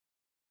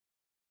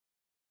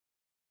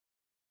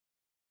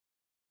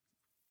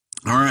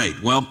All right.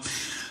 Well,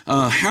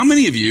 how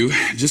many of you,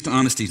 just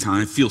honesty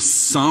time, feel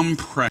some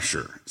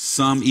pressure,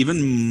 some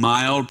even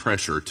mild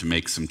pressure to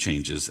make some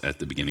changes at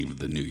the beginning of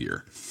the new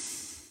year?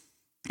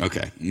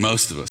 Okay,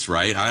 most of us,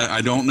 right? I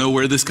don't know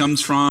where this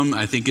comes from.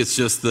 I think it's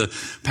just the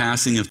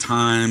passing of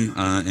time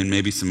and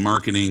maybe some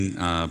marketing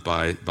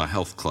by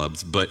health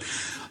clubs. But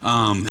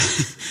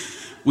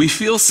we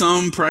feel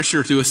some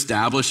pressure to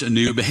establish a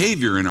new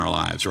behavior in our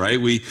lives, right?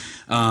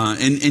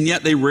 And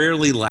yet they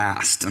rarely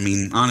last. I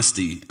mean,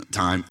 honesty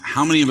time,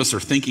 how many of us are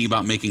thinking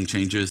about making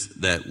changes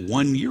that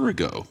 1 year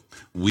ago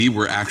we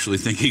were actually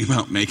thinking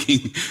about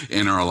making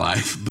in our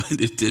life, but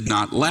it did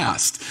not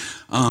last?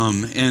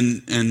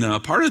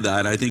 And part of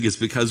that, I think, is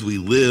because we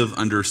live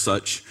under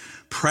such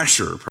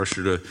pressure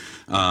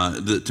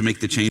to make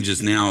the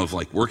changes now of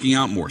like working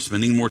out more,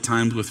 spending more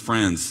time with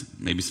friends,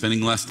 maybe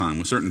spending less time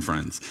with certain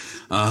friends,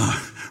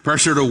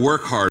 pressure to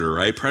work harder,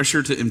 right?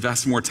 Pressure to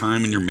invest more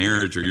time in your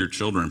marriage or your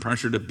children,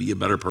 pressure to be a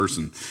better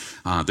person.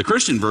 The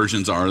Christian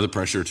versions are the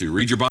pressure to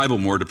read your Bible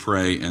more, to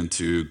pray, and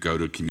to go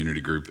to community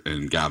group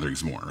and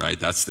gatherings more, right?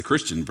 That's the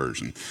Christian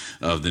version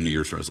of the New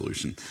Year's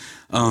resolution.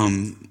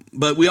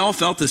 But we all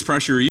felt this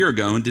pressure a year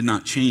ago and did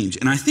not change.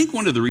 And I think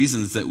one of the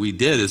reasons that we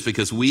did is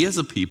because we as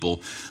a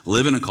people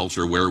live in a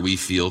culture where we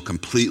feel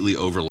completely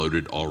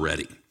overloaded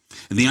already.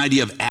 And the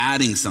idea of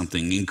adding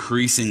something,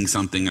 increasing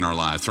something in our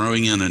lives,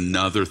 throwing in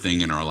another thing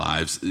in our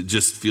lives, it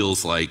just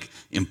feels like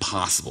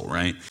impossible,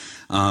 right?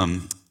 I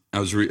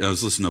was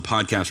listening to a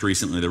podcast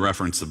recently that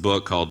referenced a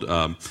book called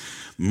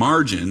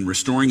Margin,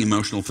 Restoring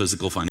Emotional,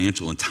 Physical,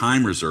 Financial, and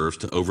Time Reserves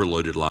to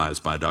Overloaded Lives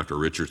by Dr.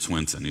 Richard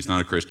Swenson. He's not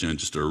a Christian,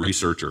 just a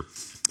researcher.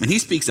 And he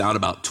speaks out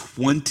about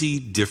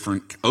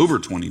over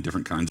 20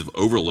 different kinds of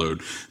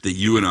overload that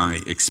you and I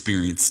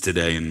experience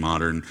today in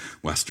modern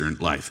Western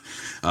life.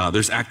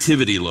 There's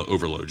activity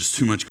overload, just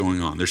too much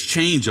going on. There's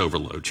change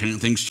overload,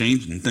 things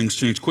change and things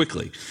change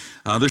quickly.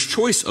 There's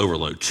choice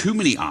overload, too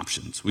many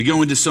options. We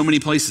go into so many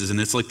places and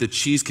it's like the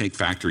Cheesecake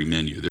Factory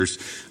menu. There's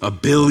a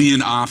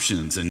billion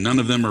options and none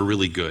of them are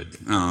really good.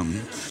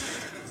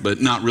 But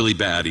not really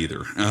bad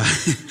either.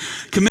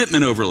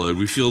 Commitment overload.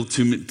 We feel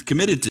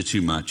committed to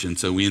too much, and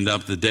so we end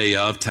up the day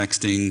of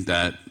texting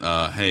that,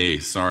 hey,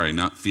 sorry,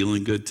 not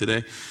feeling good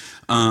today.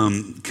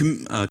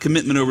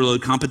 Commitment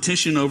overload,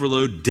 competition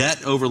overload,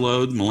 debt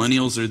overload.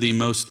 Millennials are the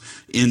most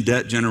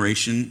in-debt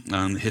generation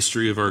in the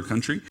history of our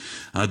country.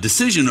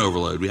 Decision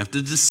overload. We have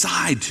to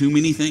decide too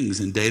many things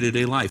in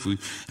day-to-day life.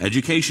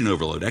 Education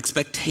overload,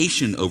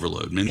 expectation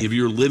overload. Many of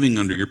you are living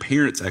under your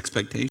parents'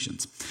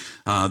 expectations.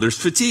 There's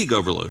fatigue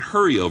overload,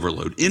 hurry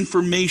overload,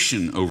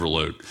 information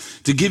overload.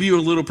 To give you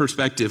a little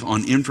perspective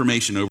on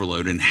information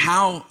overload and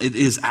how it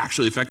is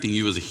actually affecting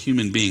you as a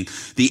human being,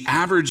 the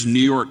average New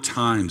York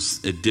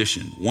Times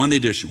edition, one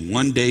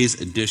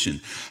day's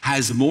edition,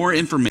 has more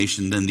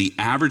information than the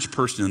average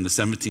person in the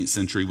 17th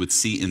century would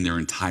see in their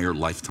entire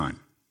lifetime.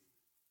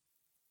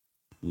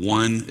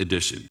 One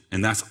edition,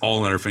 and that's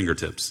all at our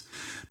fingertips.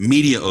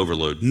 Media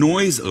overload,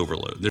 noise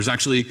overload. There's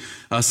actually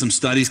some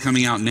studies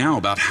coming out now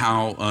about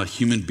how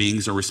human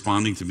beings are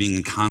responding to being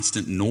in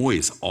constant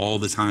noise all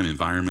the time,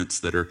 environments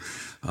that are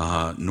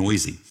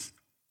noisy.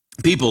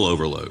 People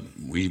overload.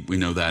 We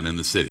know that in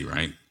the city,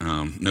 right?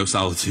 No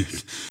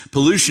solitude.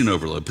 Pollution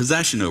overload,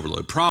 possession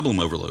overload, problem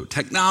overload,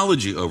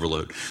 technology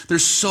overload.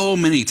 There's so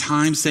many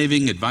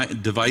time-saving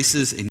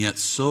devices and yet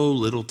so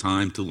little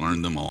time to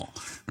learn them all,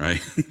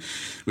 right?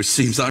 Which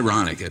seems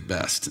ironic at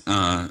best.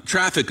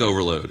 Traffic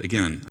overload.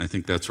 Again, I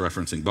think that's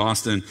referencing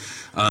Boston.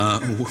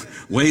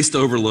 Waste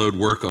overload,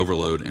 work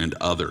overload, and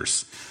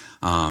others.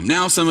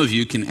 Now some of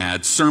you can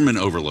add sermon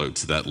overload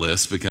to that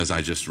list because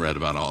I just read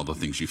about all the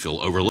things you feel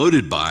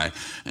overloaded by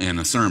in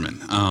a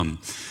sermon.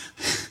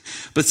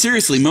 But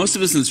seriously, most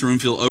of us in this room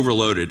feel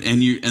overloaded,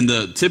 and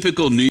the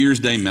typical New Year's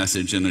Day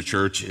message in a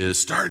church is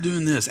start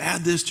doing this,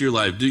 add this to your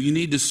life. You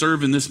need to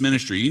serve in this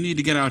ministry. You need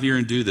to get out here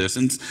and do this.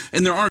 And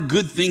there are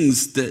good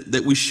things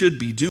that we should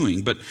be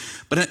doing, but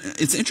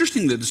it's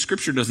interesting that the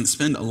scripture doesn't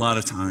spend a lot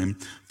of time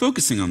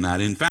focusing on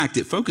that. In fact,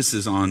 it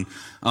focuses on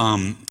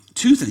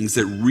two things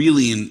that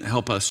really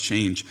help us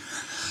change,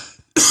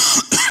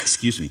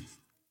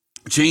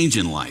 change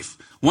in life.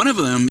 One of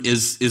them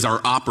is our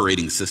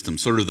operating system,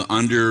 sort of the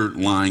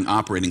underlying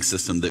operating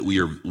system that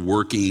we are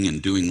working and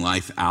doing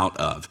life out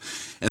of.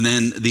 And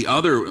then the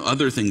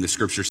other thing the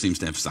scripture seems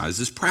to emphasize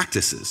is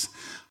practices.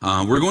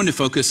 We're going to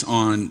focus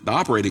on the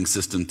operating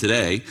system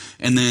today,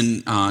 and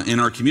then in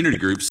our community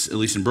groups, at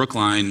least in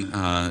Brookline,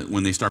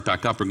 when they start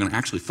back up, we're going to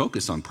actually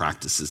focus on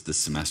practices this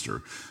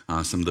semester,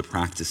 some of the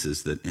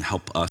practices that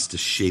help us to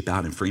shape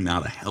out and frame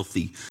out a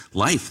healthy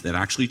life that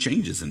actually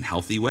changes in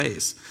healthy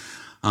ways.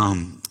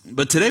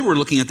 But today we're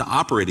looking at the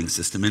operating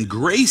system, and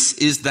grace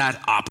is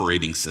that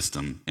operating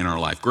system in our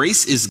life.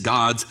 Grace is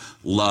God's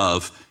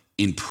love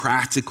in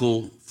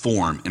practical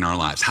form in our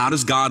lives. How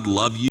does God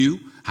love you?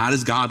 How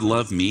does God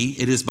love me?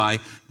 It is by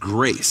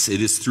grace.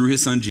 It is through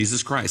his son,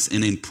 Jesus Christ,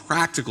 and in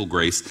practical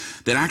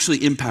grace that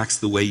actually impacts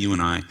the way you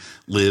and I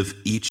live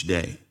each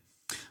day.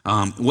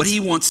 What he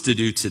wants to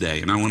do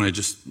today, and I want to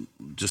just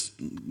just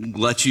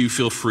let you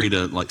feel free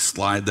to like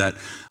slide that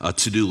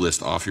to-do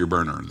list off your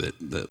burner,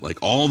 that like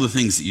all the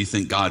things that you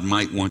think God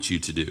might want you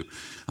to do.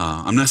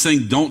 I'm not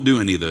saying don't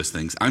do any of those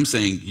things. I'm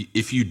saying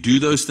if you do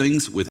those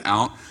things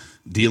without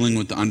dealing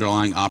with the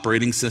underlying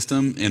operating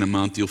system, in a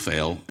month you'll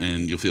fail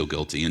and you'll feel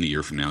guilty. In a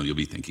year from now, you'll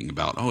be thinking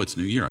about, oh, it's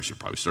New Year, I should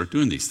probably start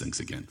doing these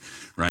things again,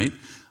 right?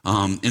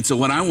 And so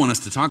what I want us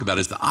to talk about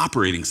is the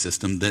operating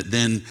system, that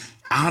then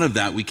out of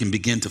that we can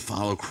begin to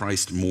follow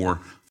Christ more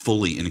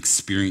fully and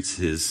experience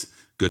his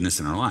goodness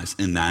in our lives.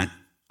 And that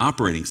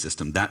operating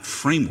system, that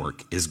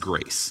framework is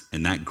grace.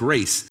 And that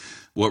grace,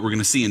 what we're going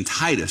to see in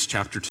Titus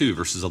chapter 2,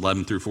 verses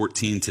 11 through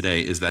 14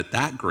 today, is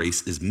that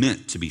grace is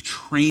meant to be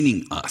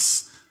training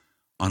us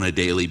on a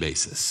daily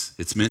basis.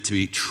 It's meant to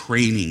be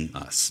training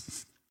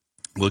us.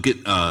 Look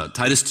at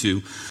Titus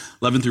 2,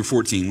 11 through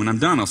 14. When I'm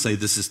done, I'll say,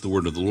 this is the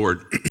word of the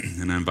Lord,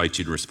 and I invite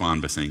you to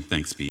respond by saying,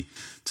 thanks be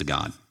to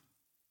God.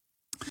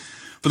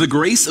 For the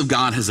grace of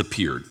God has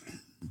appeared,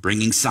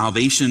 bringing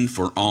salvation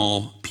for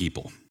all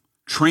people,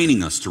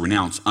 training us to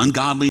renounce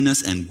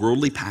ungodliness and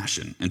worldly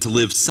passion, and to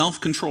live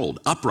self-controlled,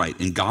 upright,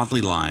 and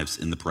godly lives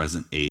in the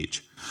present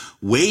age,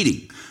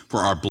 waiting for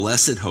our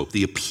blessed hope,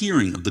 the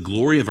appearing of the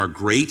glory of our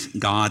great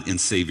God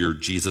and Savior,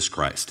 Jesus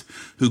Christ,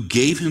 who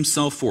gave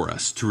himself for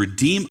us to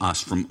redeem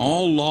us from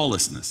all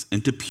lawlessness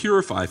and to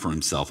purify for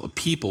himself a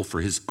people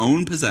for his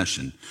own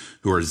possession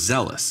who are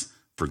zealous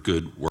for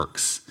good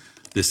works.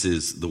 This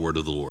is the word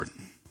of the Lord.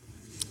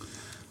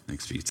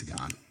 Thanks be to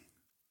God.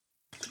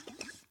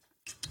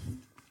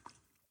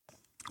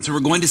 So we're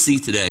going to see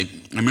today,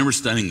 I remember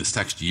studying this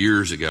text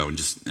years ago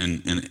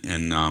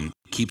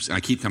I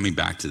keep coming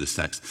back to this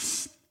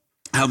text,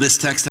 how this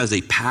text has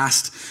a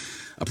past,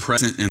 a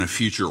present, and a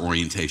future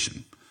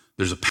orientation.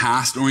 There's a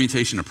past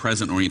orientation, a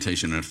present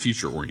orientation, and a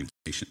future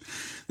orientation.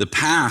 The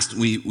past,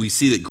 we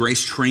see that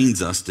grace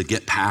trains us to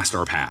get past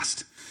our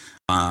past.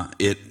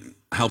 It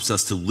helps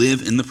us to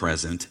live in the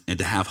present and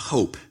to have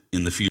hope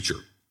in the future.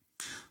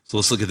 So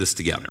let's look at this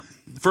together.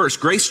 First,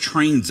 grace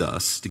trains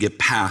us to get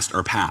past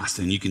our past,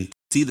 and you can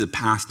see the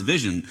past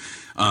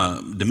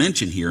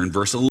dimension here in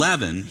verse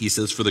 11. He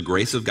says, for the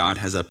grace of God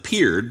has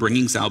appeared,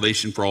 bringing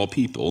salvation for all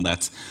people.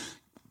 That's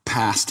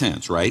past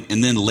tense, right?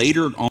 And then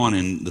later on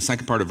in the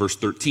second part of verse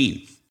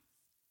 13,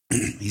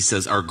 he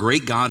says, our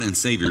great God and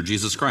Savior,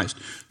 Jesus Christ,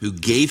 who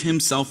gave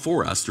himself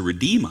for us to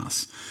redeem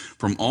us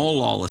from all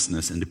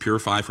lawlessness and to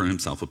purify for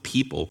himself a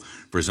people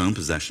for his own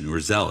possession who are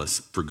zealous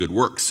for good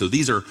works. So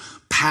these are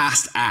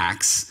past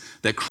acts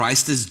that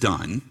Christ has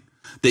done,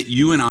 that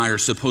you and I are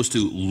supposed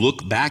to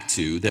look back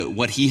to, that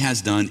what he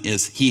has done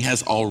is he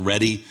has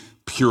already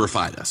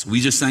purified us.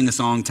 We just sang a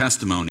song,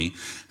 Testimony,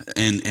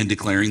 and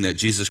declaring that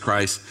Jesus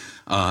Christ,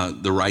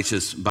 the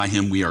righteous, by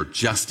him we are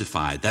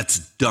justified. That's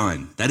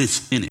done. That is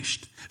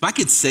finished. If I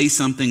could say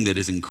something that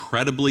is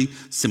incredibly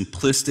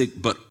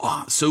simplistic but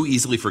so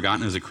easily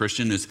forgotten as a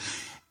Christian, is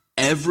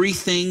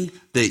everything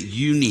that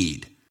you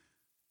need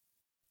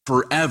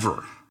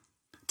forever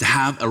to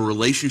have a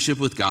relationship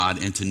with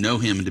God and to know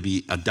him and to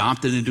be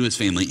adopted into his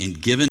family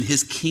and given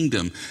his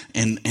kingdom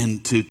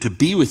and to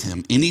be with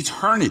him in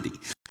eternity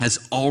has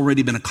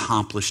already been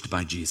accomplished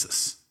by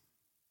Jesus.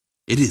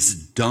 It is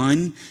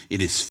done. It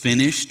is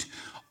finished.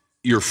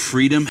 Your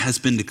freedom has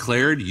been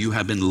declared. You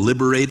have been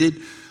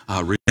liberated.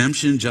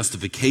 Redemption,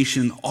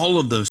 justification, all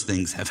of those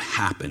things have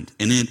happened.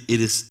 And it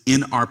is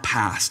in our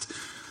past,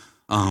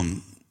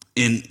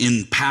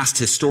 in past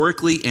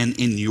historically, and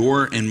in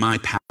your and my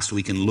past,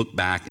 we can look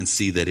back and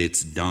see that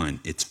it's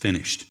done. It's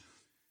finished.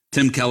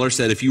 Tim Keller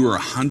said, if you were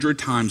 100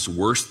 times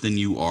worse than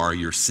you are,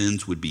 your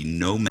sins would be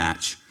no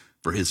match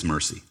for his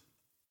mercy.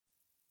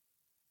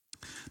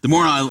 The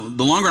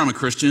longer I'm a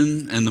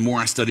Christian and the more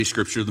I study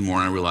Scripture, the more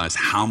I realize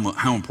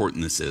how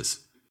important this is.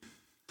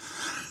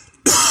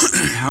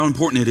 How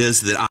important it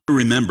is that I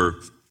remember,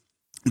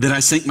 that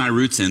I sink my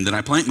roots in, that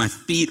I plant my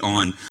feet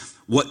on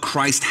what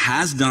Christ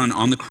has done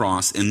on the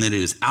cross, and that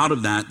it is out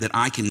of that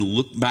I can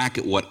look back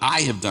at what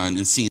I have done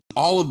and see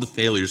all of the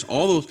failures,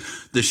 all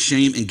of the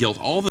shame and guilt,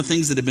 all the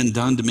things that have been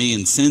done to me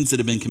and sins that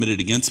have been committed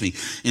against me,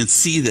 and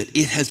see that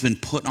it has been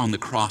put on the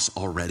cross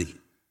already.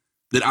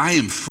 That I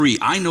am free.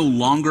 I no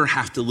longer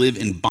have to live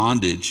in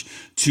bondage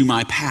to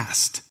my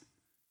past.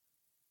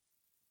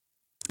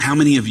 How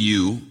many of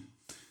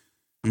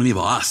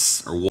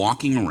us are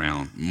walking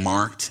around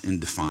marked and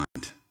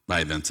defined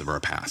by events of our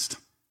past?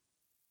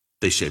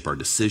 They shape our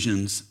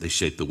decisions. They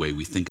shape the way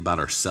we think about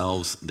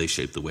ourselves. They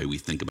shape the way we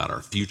think about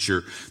our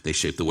future. They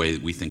shape the way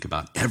that we think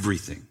about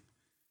everything.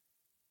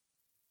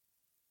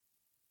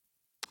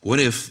 What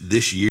if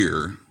this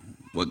year,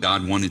 what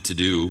God wanted to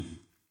do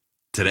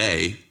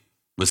today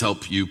was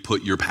help you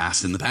put your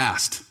past in the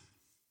past?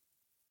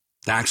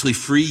 To actually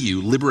free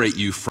you, liberate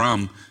you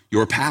from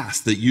your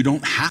past, that you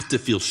don't have to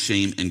feel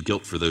shame and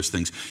guilt for those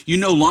things. You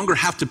no longer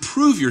have to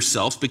prove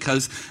yourself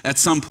because at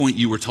some point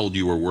you were told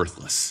you were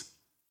worthless.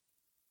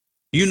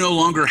 You no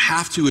longer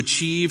have to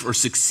achieve or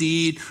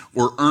succeed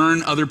or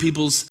earn other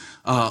people's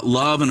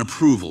love and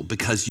approval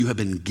because you have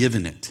been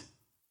given it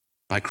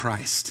by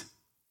Christ.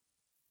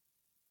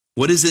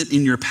 What is it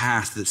in your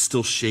past that's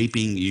still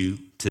shaping you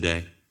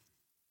today?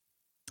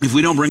 If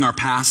we don't bring our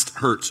past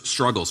hurts,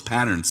 struggles,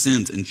 patterns,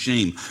 sins, and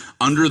shame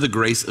under the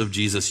grace of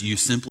Jesus, you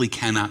simply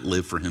cannot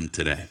live for him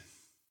today.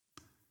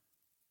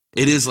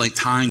 It is like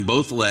tying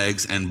both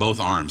legs and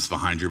both arms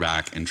behind your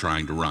back and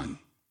trying to run.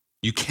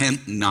 You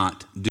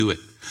cannot do it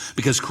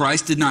because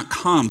Christ did not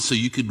come so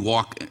you could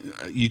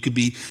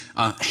be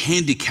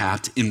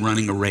handicapped in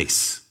running a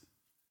race.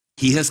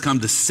 He has come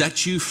to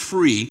set you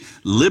free,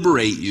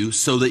 liberate you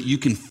so that you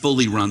can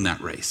fully run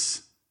that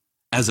race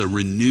as a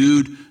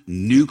renewed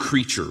new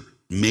creature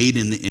made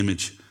in the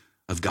image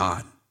of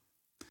God.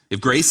 If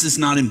grace is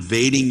not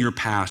invading your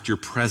past, your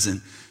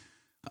present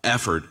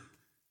effort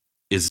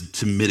is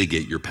to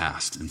mitigate your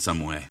past in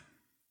some way.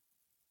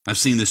 I've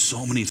seen this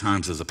so many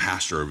times as a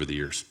pastor over the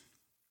years.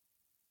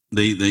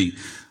 The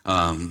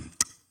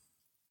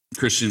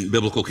Christian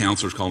biblical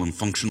counselors call them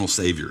functional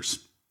saviors.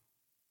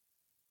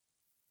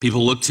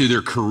 People look to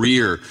their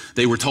career.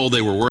 They were told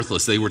they were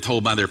worthless. They were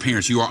told by their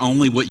parents, you are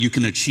only what you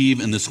can achieve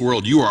in this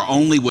world. You are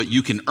only what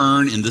you can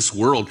earn in this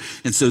world.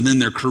 And so then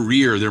their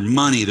career, their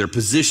money, their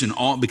position,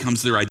 all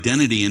becomes their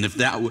identity. And if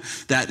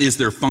that is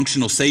their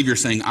functional savior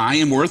saying, I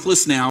am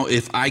worthless now.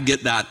 If I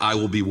get that, I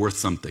will be worth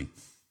something.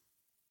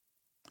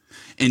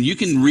 And you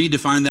can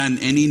redefine that in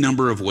any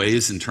number of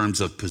ways in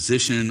terms of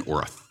position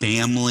or a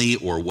family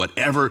or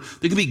whatever.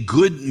 There can be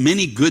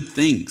many good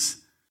things.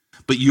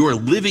 But you are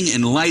living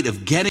in light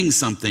of getting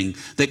something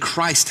that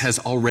Christ has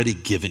already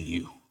given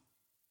you.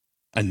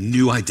 A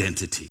new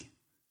identity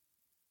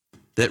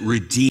that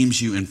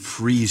redeems you and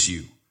frees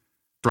you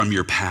from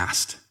your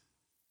past.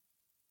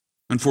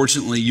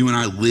 Unfortunately, you and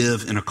I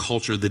live in a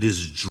culture that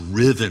is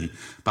driven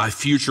by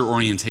future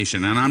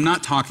orientation. And I'm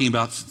not talking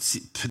about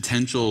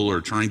potential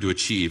or trying to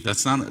achieve.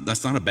 That's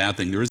not a bad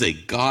thing. There is a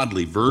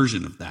godly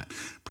version of that.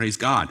 Praise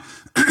God.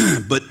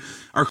 But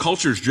our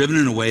culture is driven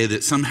in a way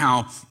that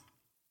somehow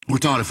we're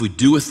taught if we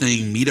do a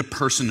thing, meet a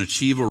person,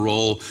 achieve a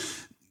role,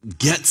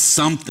 get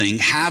something,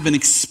 have an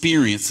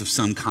experience of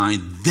some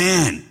kind,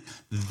 then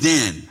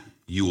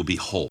you will be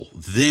whole.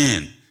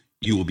 Then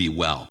you will be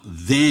well.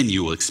 Then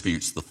you will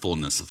experience the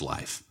fullness of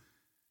life.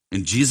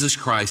 And Jesus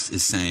Christ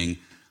is saying,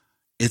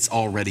 it's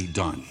already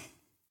done.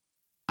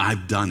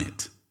 I've done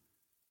it.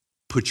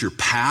 Put your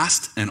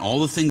past and all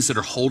the things that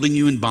are holding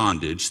you in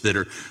bondage, that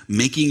are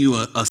making you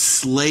a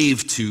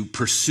slave to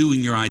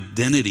pursuing your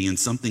identity in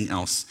something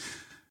else,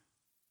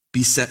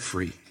 be set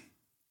free.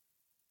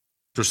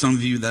 For some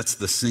of you, that's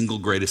the single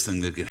greatest thing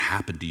that could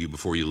happen to you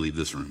before you leave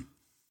this room,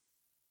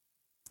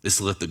 is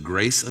to let the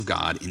grace of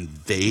God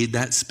invade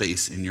that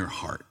space in your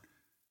heart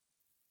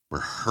where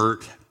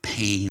hurt,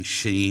 pain,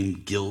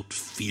 shame, guilt,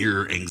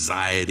 fear,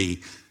 anxiety,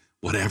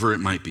 whatever it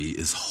might be,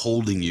 is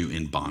holding you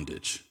in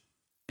bondage.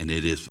 And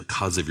it is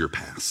because of your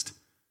past.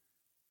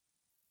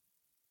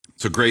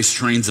 So grace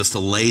trains us to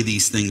lay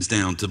these things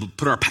down, to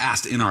put our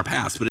past in our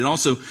past, but it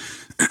also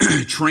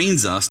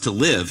trains us to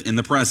live in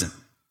the present.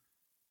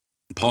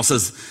 Paul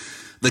says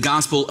the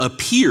gospel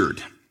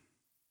appeared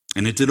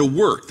and it did a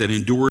work that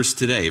endures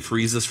today. It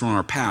frees us from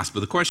our past.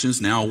 But the question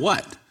is now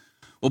what?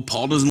 Well,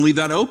 Paul doesn't leave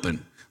that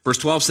open. Verse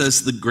 12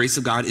 says the grace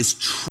of God is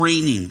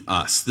training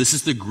us. This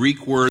is the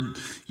Greek word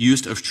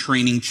used of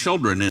training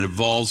children. It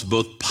involves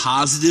both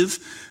positive,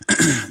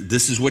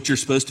 this is what you're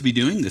supposed to be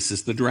doing, this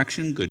is the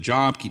direction, good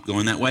job, keep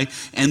going that way,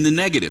 and the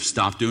negative,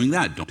 stop doing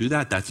that, don't do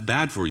that, that's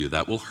bad for you,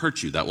 that will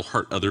hurt you, that will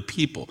hurt other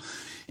people.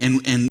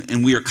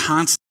 And we are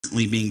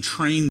constantly being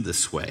trained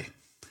this way.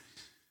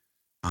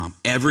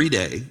 Every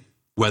day,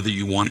 whether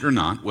you want it or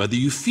not, whether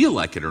you feel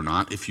like it or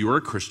not, if you are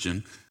a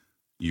Christian,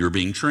 you're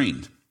being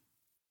trained.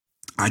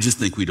 I just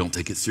think we don't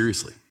take it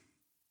seriously.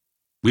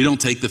 We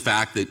don't take the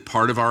fact that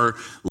part of our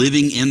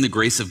living in the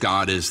grace of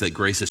God is that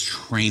grace is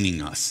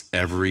training us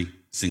every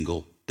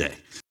single day.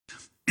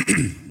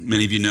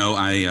 Many of you know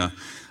I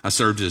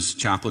served as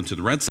chaplain to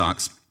the Red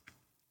Sox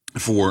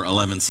for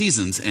 11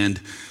 seasons,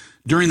 and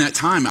during that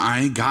time,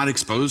 I got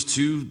exposed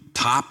to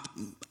top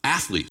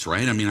athletes,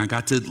 right? I mean, I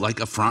got to like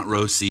a front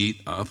row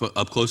seat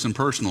up close and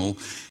personal,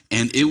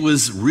 and it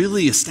was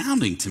really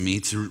astounding to me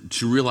to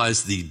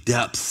realize the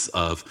depths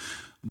of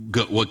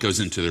what goes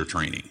into their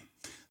training.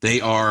 They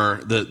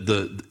are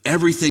the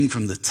everything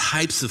from the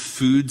types of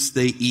foods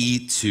they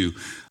eat to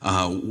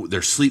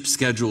their sleep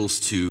schedules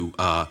to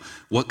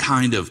what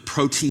kind of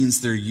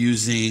proteins they're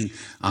using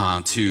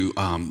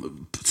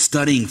to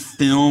studying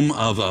film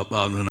of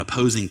an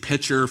opposing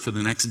pitcher for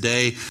the next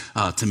day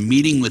to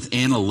meeting with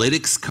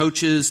analytics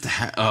coaches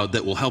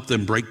that will help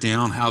them break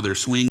down how their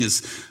swing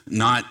is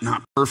not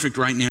perfect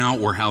right now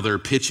or how their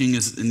pitching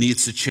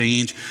needs to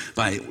change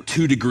by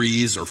 2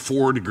 degrees or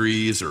 4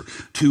 degrees or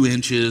 2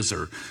 inches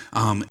or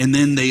and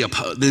then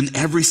then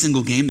every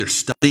single game they're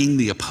studying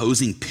the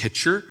opposing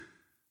pitcher.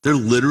 They're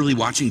literally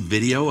watching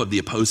video of the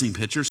opposing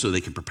pitcher so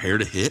they can prepare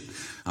to hit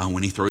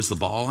when he throws the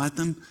ball at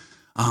them.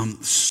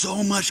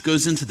 So much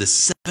goes into the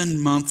 7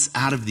 months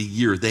out of the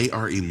year. They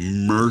are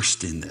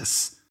immersed in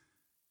this.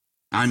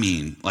 I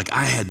mean, like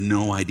I had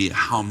no idea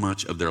how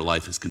much of their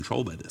life is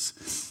controlled by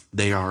this.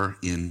 They are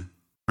in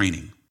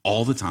training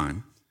all the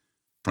time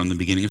from the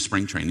beginning of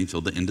spring training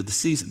till the end of the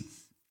season.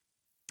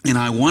 And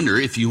I wonder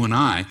if you and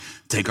I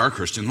take our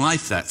Christian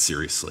life that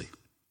seriously.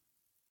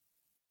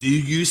 Do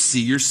you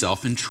see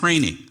yourself in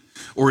training?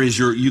 Or is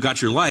you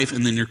got your life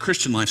and then your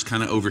Christian life's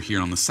kind of over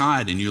here on the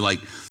side and you like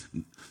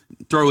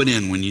throw it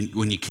in when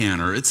you can,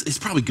 or it's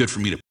probably good for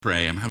me to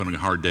pray. I'm having a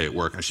hard day at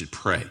work. I should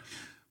pray.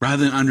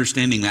 Rather than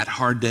understanding that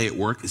hard day at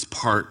work is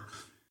part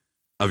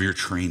of your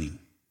training.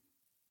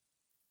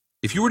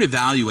 If you were to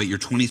evaluate your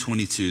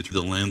 2022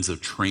 through the lens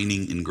of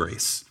training in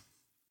grace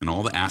and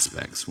all the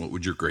aspects, what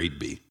would your grade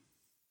be?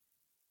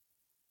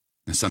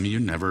 Now, some of you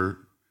never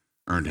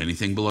earned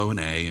anything below an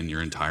A in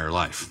your entire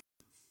life.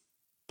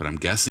 But I'm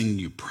guessing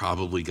you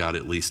probably got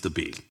at least a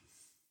B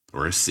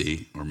or a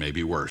C or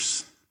maybe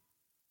worse.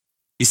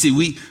 You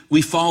see,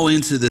 we fall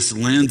into this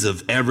lens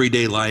of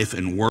everyday life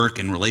and work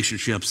and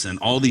relationships and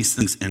all these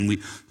things, and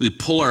we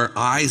pull our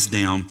eyes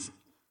down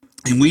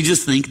and we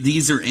just think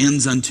these are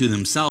ends unto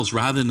themselves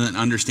rather than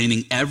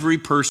understanding every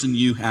person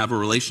you have a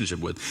relationship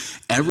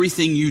with,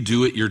 everything you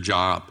do at your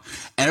job,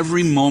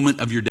 every moment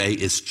of your day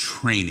is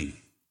training.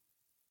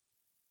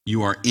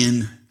 You are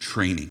in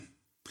training.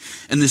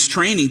 And this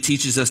training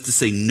teaches us to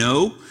say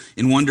no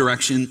in one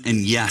direction and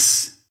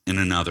yes in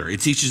another.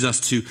 It teaches us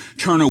to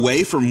turn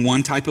away from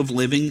one type of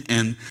living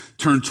and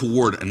turn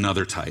toward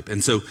another type.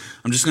 And so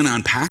I'm just going to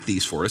unpack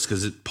these for us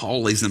because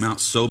Paul lays them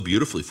out so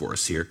beautifully for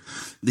us here.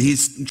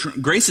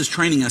 Grace is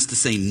training us to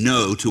say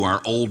no to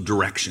our old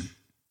direction.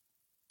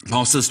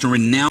 Paul says to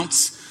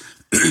renounce,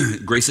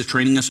 grace is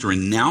training us to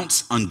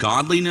renounce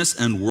ungodliness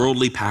and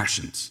worldly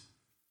passions.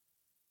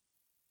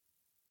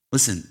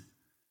 Listen,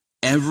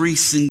 every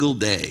single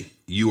day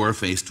you are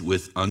faced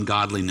with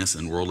ungodliness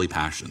and worldly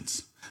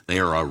passions. They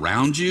are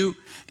around you,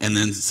 and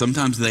then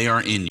sometimes they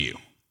are in you.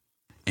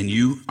 And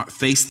you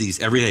face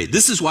these every day.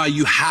 This is why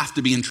you have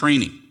to be in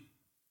training,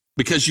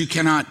 because you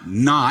cannot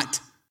not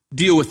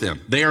deal with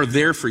them. They are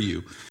there for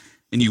you,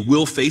 and you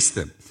will face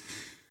them.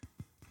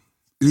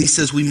 And he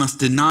says we must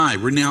deny,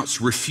 renounce,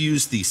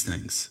 refuse these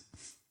things.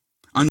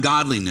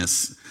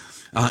 Ungodliness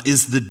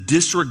is the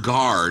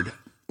disregard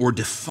or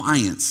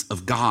defiance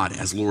of God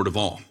as Lord of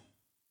all.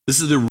 This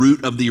is the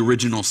root of the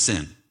original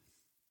sin.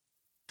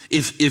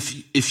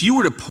 If you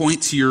were to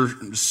point to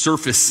your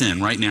surface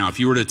sin right now, if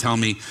you were to tell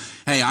me,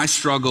 hey, I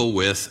struggle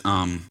with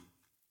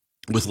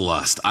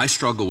lust, I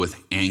struggle with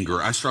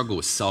anger, I struggle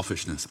with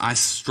selfishness, I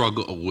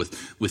struggle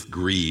with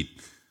greed,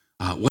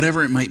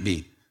 whatever it might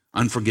be,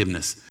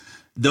 unforgiveness,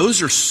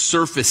 those are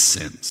surface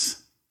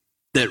sins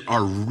that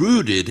are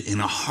rooted in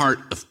a heart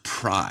of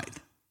pride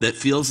that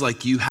feels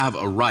like you have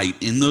a right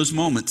in those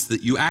moments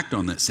that you act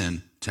on that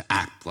sin to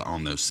act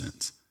on those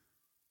sins.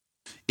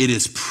 It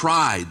is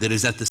pride that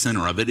is at the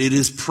center of it. It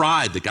is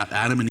pride that got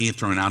Adam and Eve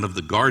thrown out of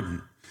the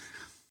garden.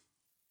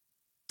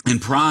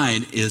 And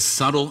pride is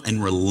subtle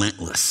and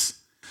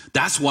relentless.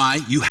 That's why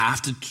you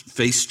have to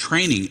face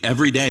training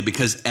every day,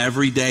 because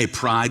every day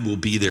pride will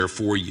be there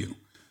for you.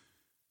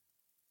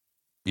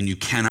 And you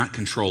cannot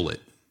control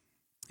it.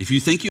 If you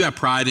think you have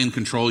pride in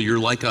control, you're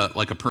like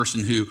a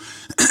person who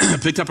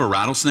picked up a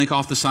rattlesnake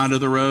off the side of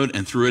the road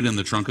and threw it in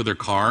the trunk of their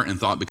car and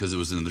thought because it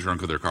was in the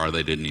trunk of their car,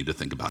 they didn't need to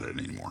think about it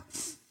anymore.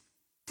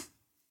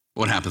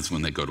 What happens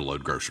when they go to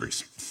load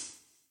groceries?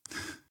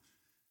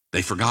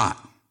 They forgot.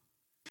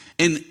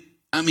 And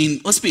I mean,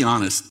 let's be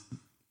honest.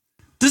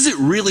 Does it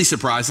really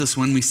surprise us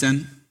when we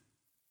sin?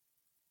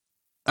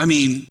 I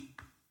mean,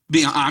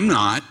 I'm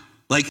not.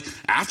 Like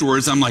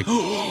afterwards, I'm like,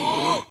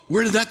 oh,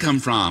 where did that come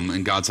from?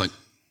 And God's like,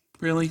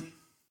 really?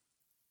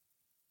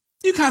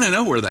 You kind of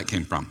know where that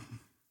came from.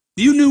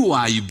 You knew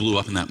why you blew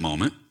up in that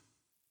moment,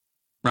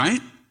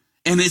 right?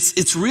 And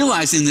it's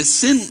realizing that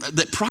sin,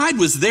 that pride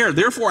was there.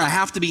 Therefore, I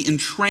have to be in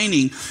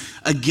training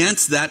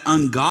against that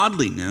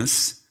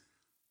ungodliness.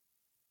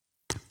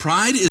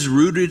 Pride is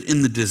rooted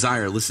in the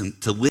desire, listen,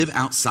 to live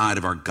outside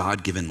of our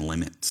God-given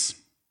limits.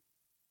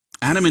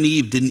 Adam and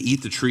Eve didn't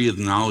eat the tree of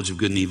the knowledge of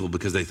good and evil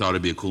because they thought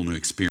it'd be a cool new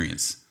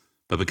experience,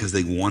 but because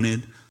they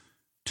wanted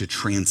to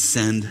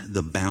transcend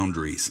the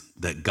boundaries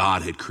that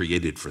God had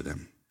created for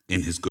them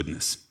in his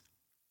goodness.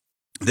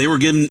 They were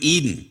given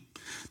Eden.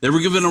 They were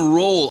given a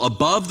role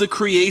above the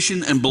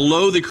creation and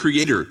below the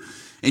Creator.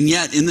 And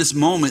yet, in this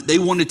moment, they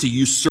wanted to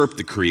usurp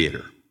the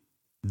Creator.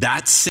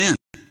 That's sin.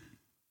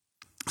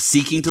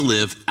 Seeking to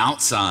live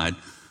outside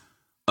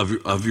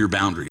of your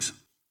boundaries.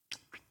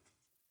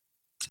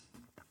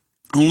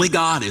 Only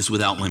God is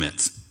without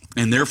limits.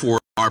 And therefore,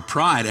 our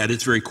pride at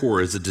its very core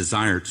is a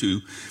desire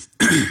to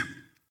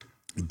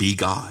be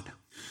God.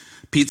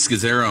 Pete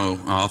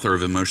Scazzaro, author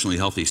of Emotionally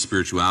Healthy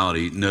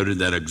Spirituality, noted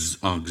that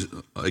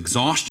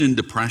exhaustion,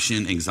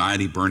 depression,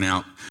 anxiety,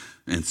 burnout,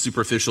 and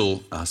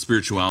superficial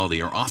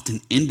spirituality are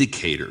often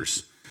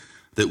indicators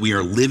that we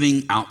are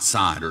living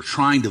outside or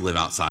trying to live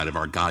outside of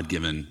our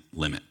God-given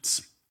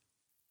limits.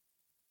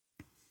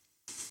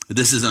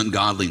 This is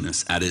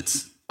ungodliness at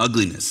its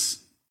ugliest.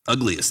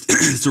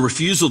 It's a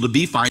refusal to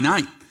be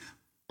finite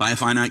by a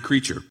finite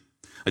creature.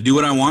 I do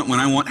what I want, when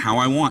I want, how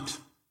I want.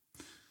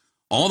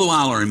 All the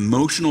while, our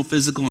emotional,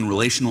 physical, and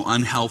relational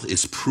unhealth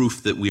is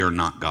proof that we are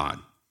not God.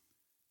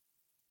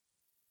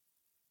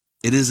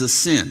 It is a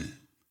sin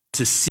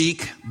to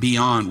seek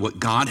beyond what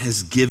God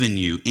has given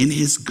you in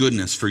his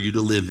goodness for you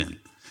to live in.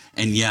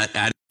 And yet,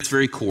 at its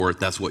very core,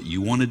 that's what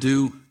you want to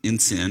do in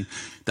sin.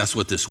 That's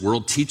what this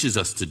world teaches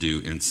us to do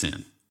in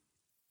sin.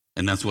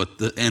 And that's what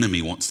the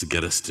enemy wants to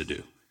get us to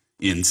do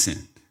in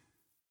sin,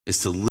 is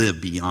to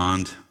live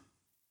beyond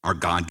our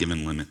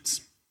God-given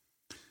limits.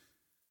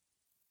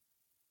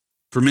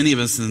 For many of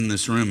us in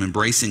this room,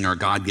 embracing our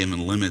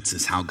God-given limits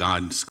is how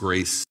God's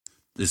grace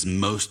is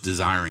most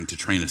desiring to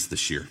train us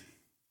this year.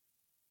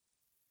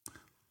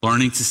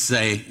 Learning to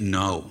say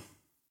no.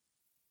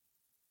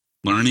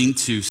 Learning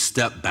to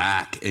step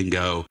back and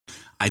go,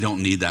 I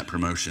don't need that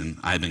promotion.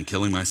 I've been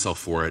killing myself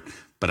for it,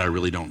 but I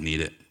really don't need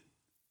it.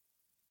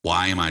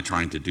 Why am I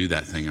trying to do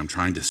that thing? I'm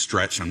trying to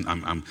stretch.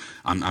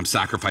 I'm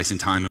sacrificing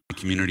time in my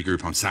community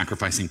group. I'm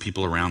sacrificing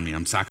people around me.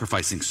 I'm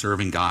sacrificing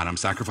serving God. I'm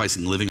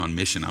sacrificing living on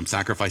mission. I'm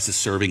sacrificing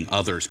serving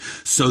others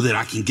so that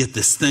I can get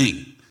this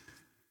thing.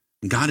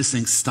 And God is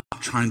saying, stop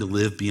trying to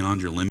live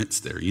beyond your limits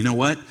there. You know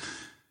what?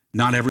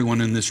 Not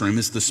everyone in this room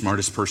is the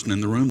smartest person in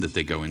the room that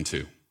they go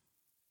into.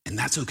 And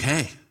that's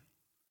okay.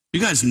 You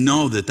guys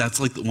know that that's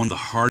like one of the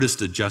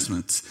hardest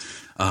adjustments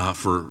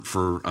for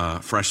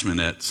freshmen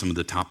at some of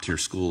the top tier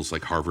schools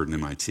like Harvard and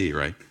MIT,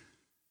 right?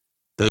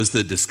 Those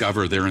that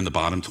discover they're in the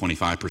bottom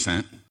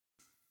 25%.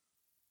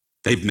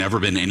 They've never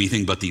been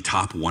anything but the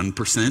top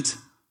 1%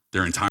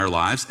 their entire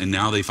lives, and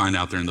now they find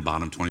out they're in the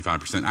bottom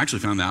 25%. I actually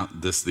found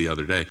out this the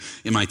other day.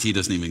 MIT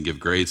doesn't even give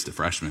grades to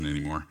freshmen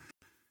anymore.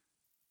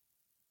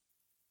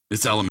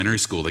 It's elementary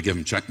school. They give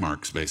them check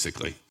marks,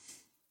 basically.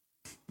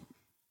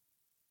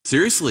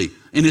 Seriously.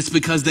 And it's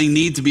because they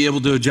need to be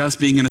able to adjust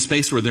being in a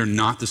space where they're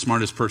not the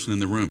smartest person in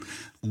the room.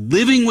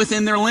 Living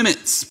within their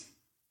limits.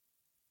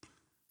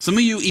 Some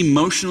of you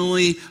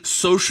emotionally,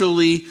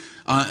 socially,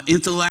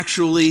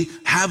 intellectually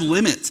have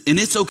limits, and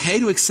it's okay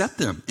to accept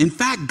them. In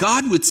fact,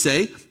 God would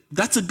say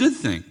that's a good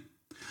thing.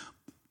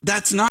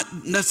 That's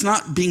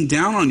not being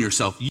down on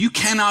yourself. You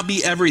cannot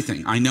be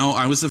everything. I know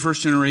I was the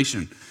first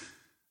generation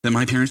that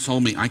my parents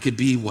told me I could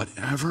be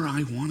whatever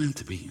I wanted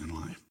to be in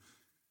life,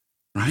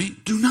 right?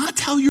 Do not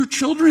tell your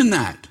children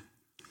that.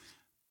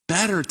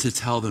 Better to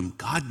tell them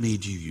God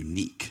made you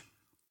unique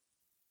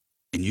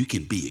and you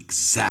can be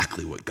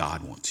exactly what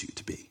God wants you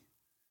to be.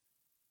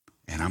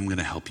 And I'm going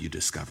to help you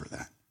discover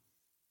that.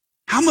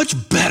 How much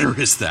better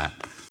is that?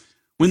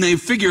 When they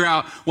figure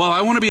out, well,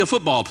 I want to be a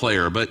football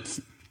player, but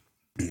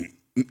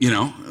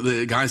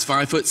the guy's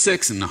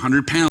 5'6" and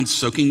 100 pounds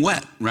soaking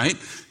wet, right?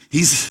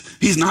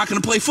 He's not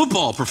going to play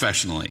football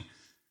professionally,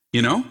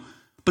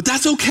 But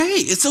that's okay.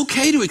 It's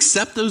okay to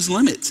accept those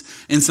limits.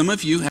 And some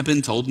of you have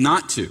been told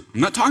not to.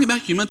 I'm not talking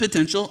about human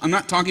potential. I'm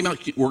not talking about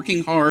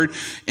working hard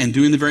and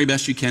doing the very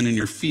best you can in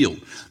your field.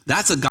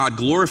 That's a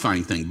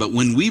God-glorifying thing. But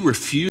when we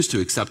refuse to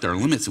accept our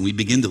limits and we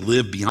begin to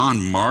live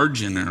beyond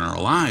margin in our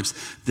lives,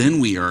 then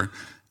we are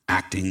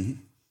acting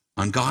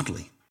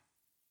ungodly.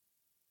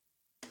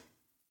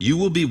 You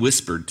will be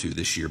whispered to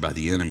this year by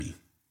the enemy.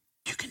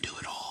 You can do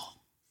it all.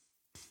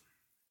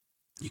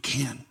 You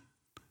can.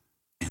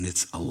 And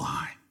it's a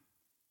lie.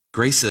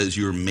 Grace says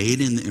you are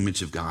made in the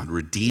image of God,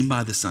 redeemed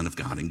by the Son of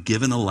God, and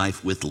given a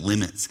life with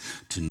limits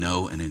to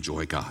know and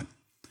enjoy God.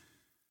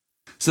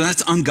 So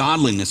that's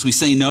ungodliness. We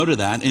say no to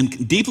that.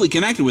 And deeply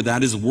connected with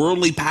that is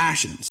worldly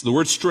passions. The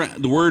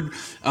word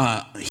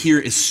here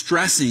is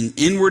stressing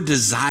inward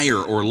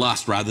desire or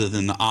lust rather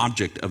than the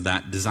object of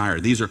that desire.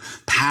 These are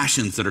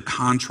passions that are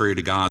contrary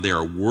to God. They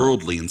are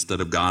worldly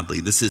instead of godly.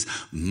 This is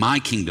my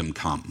kingdom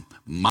come.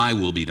 My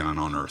will be done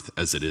on earth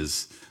as it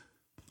is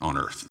on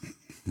earth,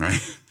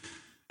 right?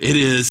 It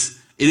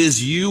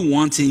is you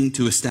wanting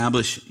to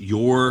establish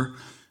your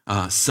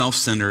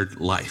self-centered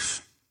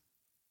life.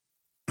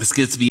 This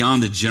gets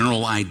beyond the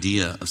general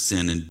idea of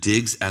sin and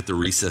digs at the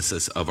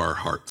recesses of our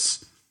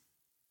hearts.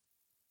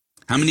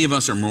 How many of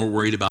us are more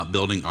worried about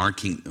building our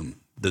kingdom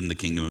than the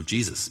kingdom of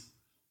Jesus?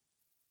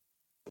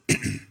 Let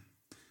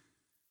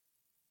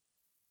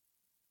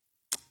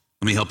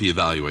me help you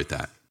evaluate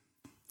that.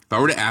 If I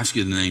were to ask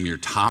you to name your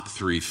top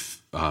three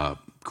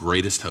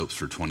greatest hopes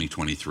for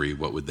 2023,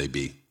 what would they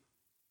be?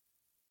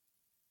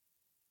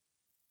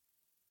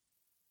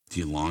 Do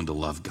you long to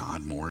love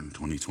God more in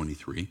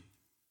 2023?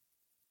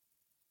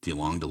 Do you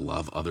long to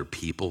love other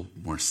people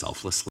more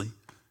selflessly?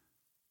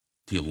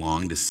 Do you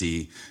long to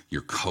see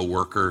your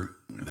coworker,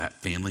 that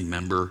family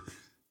member,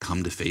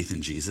 come to faith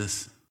in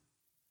Jesus?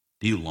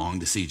 Do you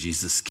long to see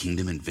Jesus'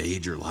 kingdom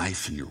invade your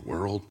life and your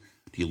world?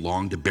 Do you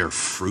long to bear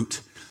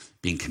fruit,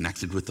 being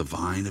connected with the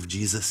vine of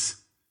Jesus?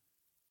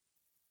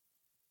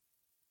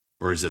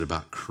 Or is it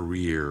about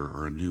career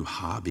or a new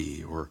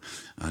hobby or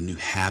a new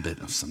habit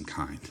of some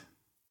kind?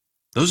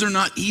 Those are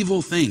not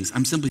evil things.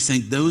 I'm simply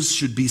saying those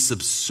should be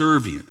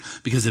subservient,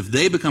 because if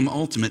they become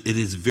ultimate, it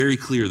is very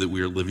clear that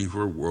we are living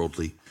for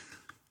worldly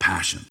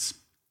passions.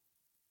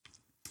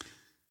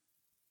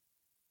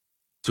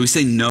 So we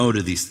say no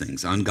to these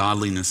things,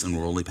 ungodliness and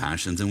worldly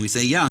passions, and we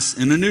say yes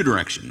in a new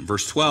direction.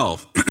 Verse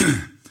 12,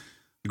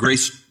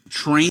 grace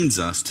trains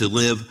us to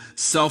live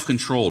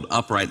self-controlled,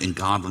 upright, and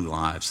godly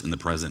lives in the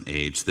present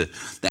age. The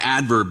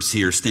adverbs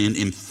here stand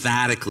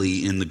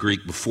emphatically in the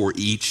Greek before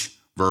each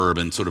verb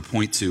and sort of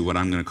point to what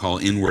I'm going to call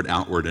inward,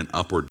 outward, and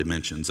upward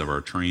dimensions of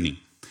our training.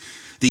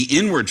 The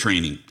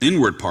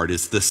inward part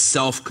is the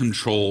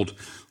self-controlled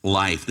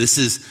life. This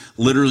is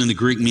literally in the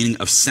Greek meaning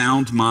of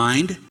sound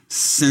mind,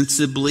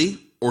 sensibly,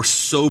 or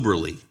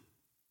soberly.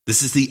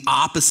 This is the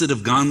opposite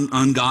of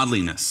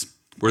ungodliness,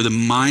 where the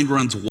mind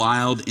runs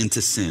wild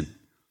into sin.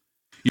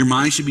 Your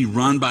mind should be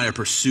run by a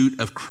pursuit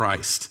of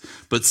Christ,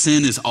 but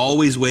sin is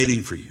always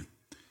waiting for you.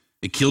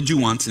 It killed you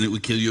once, and it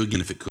would kill you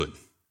again if it could.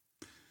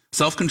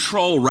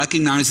 Self-control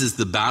recognizes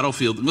the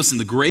battlefield. Listen,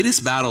 the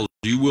greatest battles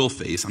you will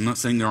face, I'm not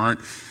saying there aren't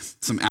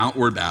some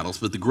outward battles,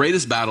 but the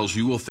greatest battles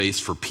you will face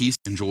for peace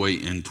and joy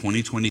in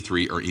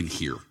 2023 are in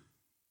here.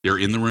 They're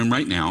in the room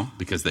right now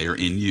because they are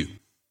in you.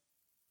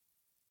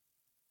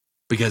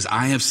 Because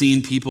I have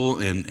seen people,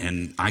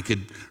 and I could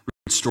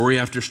read story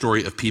after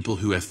story of people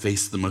who have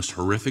faced the most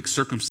horrific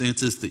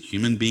circumstances that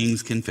human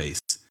beings can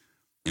face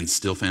and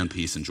still found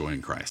peace and joy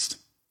in Christ.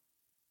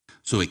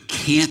 So it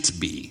can't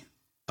be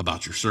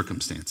about your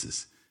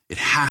circumstances. It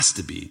has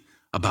to be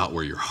about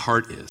where your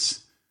heart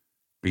is.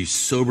 Are you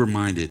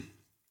sober-minded?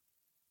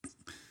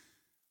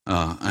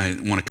 I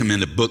want to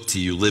commend a book to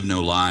you, Live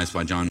No Lies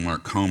by John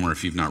Mark Comer.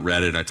 If you've not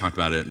read it, I talked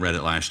about it, read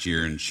it last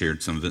year and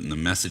shared some of it in the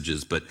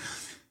messages, but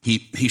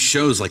he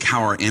shows like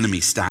how our enemy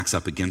stacks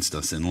up against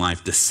us in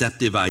life,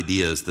 deceptive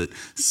ideas that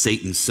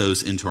Satan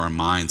sows into our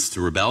minds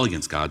to rebel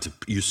against God, to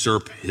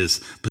usurp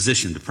his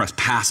position, to press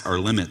past our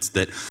limits,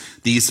 that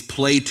these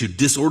play to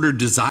disordered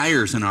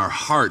desires in our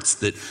hearts,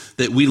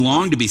 that we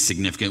long to be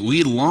significant,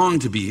 we long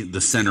to be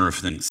the center of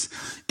things,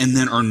 and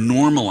then are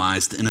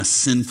normalized in a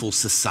sinful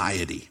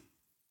society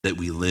that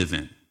we live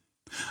in.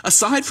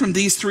 Aside from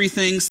these three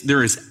things,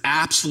 there is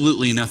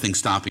absolutely nothing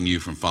stopping you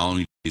from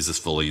following Jesus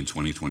fully in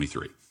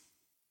 2023.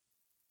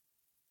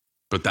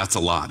 But that's a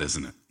lot,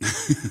 isn't it?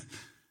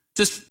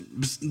 Just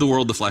the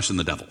world, the flesh, and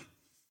the devil.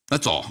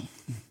 That's all.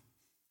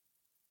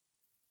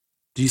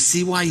 Do you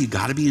see why you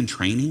got to be in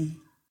training?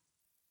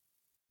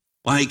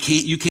 Why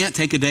you can't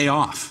take a day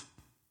off.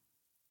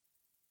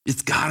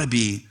 It's got to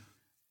be,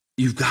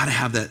 you've got to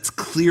have that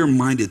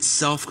clear-minded,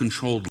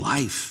 self-controlled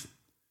life.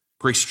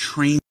 Grace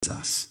trains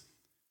us.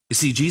 You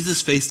see,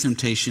 Jesus faced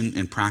temptation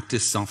and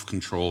practiced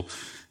self-control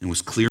and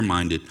was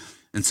clear-minded.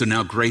 And so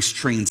now grace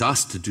trains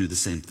us to do the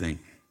same thing.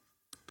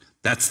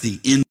 That's the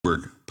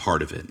inward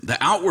part of it. The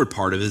outward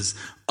part of it is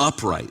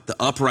upright, the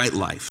upright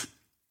life.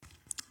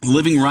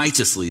 Living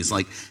righteously is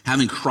like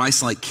having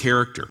Christ-like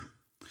character.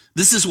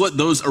 This is what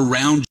those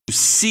around you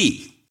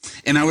see.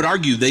 And I would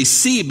argue they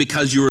see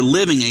because you are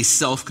living a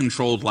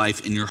self-controlled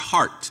life in your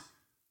heart.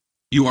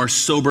 You are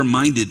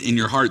sober-minded in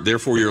your heart.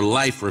 Therefore, your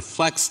life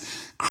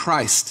reflects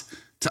Christ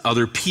to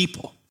other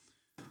people.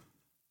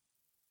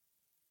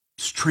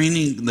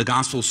 The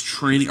gospel's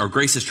training, or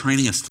grace is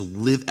training us to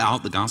live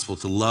out the gospel,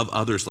 to love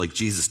others like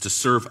Jesus, to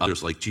serve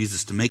others like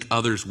Jesus, to make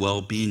others'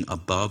 well-being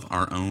above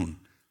our own.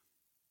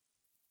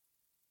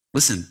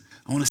 Listen,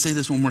 I want to say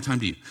this one more time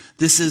to you.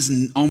 This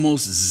is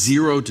almost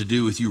zero to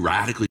do with you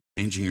radically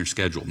changing your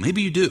schedule.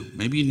 Maybe you do.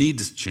 Maybe you need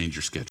to change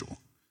your schedule.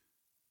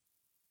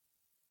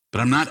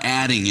 But I'm not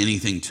adding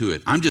anything to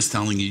it. I'm just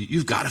telling you,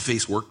 you've got to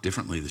face work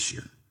differently this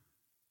year.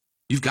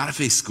 You've got to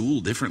face school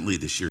differently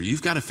this year.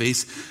 You've got to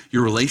face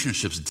your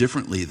relationships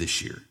differently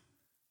this year.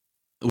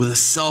 With a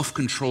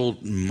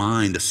self-controlled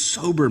mind, a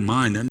sober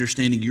mind,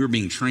 understanding you're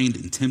being trained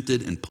and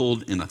tempted and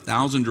pulled in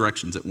 1,000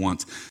 directions at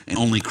once, and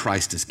only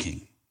Christ is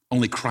king.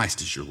 Only Christ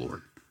is your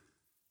Lord.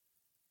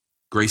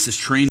 Grace is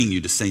training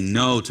you to say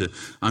no to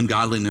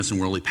ungodliness and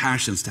worldly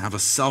passions, to have a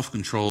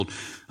self-controlled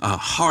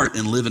heart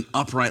and live an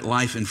upright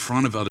life in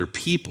front of other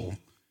people.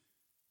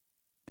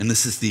 And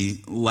this is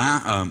the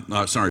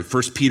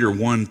 1 Peter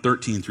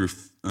 1:13 through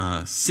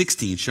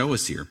 16 show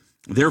us here.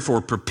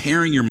 Therefore,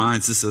 preparing your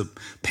minds, this is a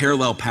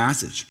parallel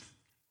passage.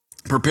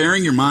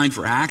 Preparing your mind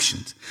for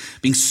actions,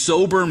 being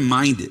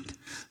sober-minded,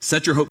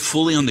 set your hope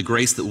fully on the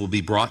grace that will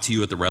be brought to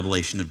you at the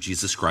revelation of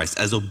Jesus Christ.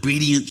 As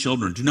obedient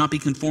children, do not be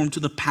conformed to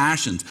the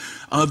passions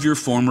of your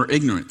former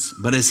ignorance,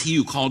 but as he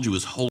who called you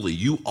is holy,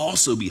 you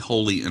also be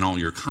holy in all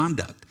your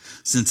conduct,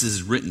 since it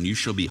is written, you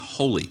shall be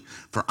holy,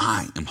 for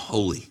I am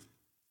holy.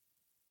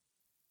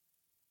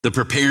 The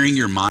preparing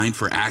your mind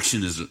for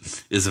action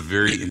is a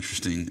very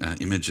interesting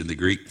image in the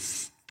Greek.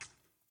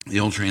 The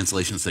old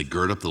translations say,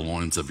 gird up the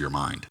loins of your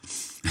mind.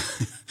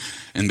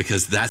 And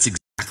because that's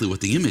exactly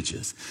what the image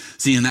is.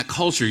 See, in that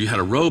culture, you had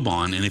a robe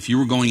on, and if you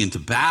were going into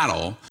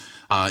battle,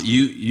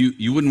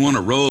 you wouldn't want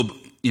a robe,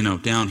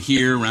 down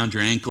here around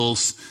your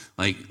ankles,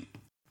 like,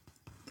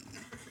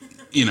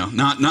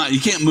 not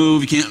you can't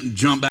move, you can't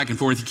jump back and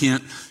forth, you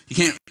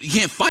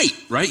can't fight,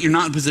 right? You're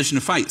not in a position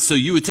to fight. So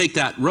you would take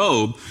that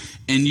robe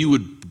and you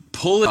would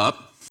pull it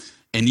up,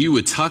 and you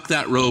would tuck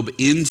that robe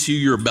into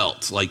your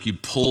belt. Like you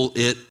pull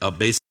it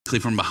basically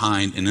from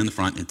behind and in the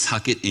front and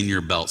tuck it in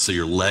your belt so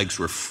your legs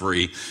were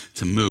free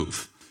to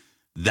move.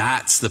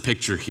 That's the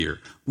picture here.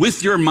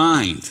 With your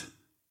mind.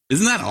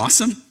 Isn't that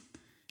awesome?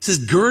 It says,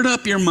 gird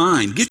up your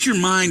mind. Get your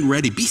mind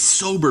ready. Be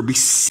sober. Be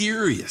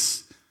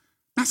serious.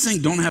 I'm not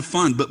saying don't have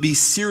fun, but be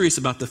serious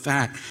about the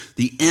fact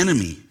the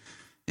enemy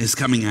is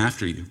coming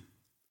after you.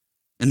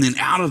 And then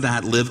out of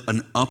that, live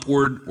an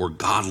upward or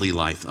godly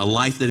life, a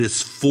life that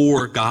is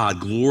for God,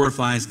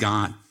 glorifies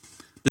God.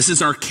 This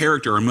is our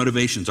character, our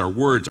motivations, our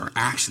words, our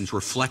actions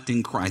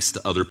reflecting Christ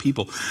to other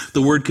people.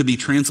 The word could be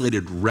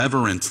translated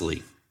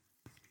reverently.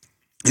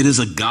 It is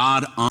a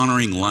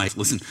God-honoring life.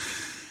 Listen,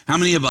 how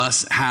many of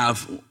us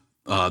have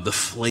the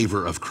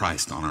flavor of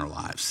Christ on our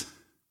lives?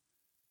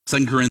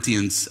 2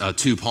 Corinthians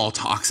 2, Paul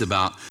talks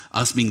about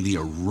us being the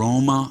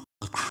aroma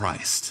of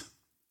Christ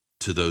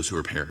to those who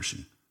are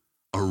perishing.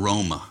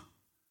 Aroma.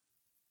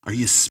 Are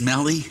you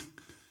smelly?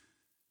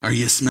 Are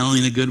you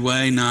smelling a good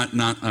way? Not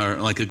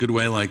or like a good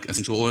way, like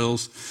essential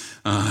oils,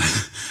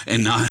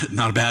 and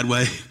not a bad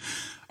way.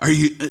 Are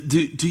you?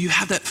 Do you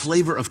have that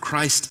flavor of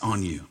Christ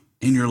on you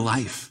in your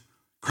life?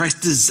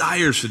 Christ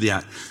desires for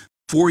that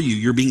for you.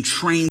 You're being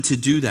trained to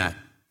do that.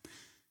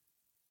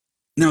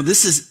 Now,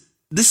 this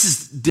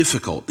is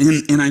difficult,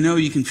 and I know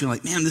you can feel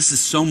like, man, this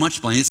is so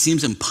much, Blaine. It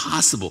seems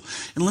impossible.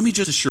 And let me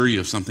just assure you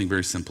of something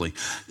very simply: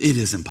 it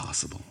is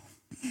impossible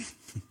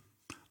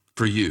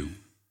for you.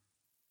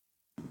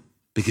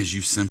 Because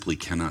you simply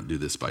cannot do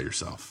this by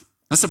yourself.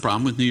 That's the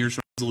problem with New Year's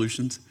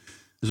resolutions,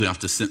 is we have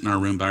to sit in our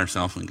room by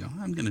ourselves and go,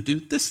 I'm going to do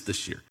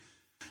this year.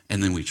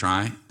 And then we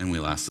try, and we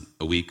last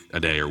a week, a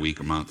day, or week,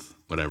 or month,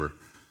 whatever.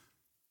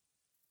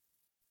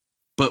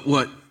 But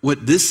what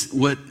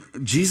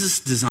Jesus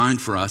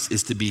designed for us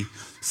is to be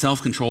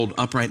self-controlled,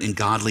 upright, and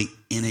godly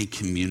in a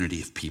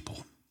community of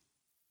people.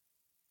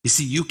 You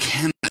see, you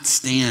cannot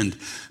stand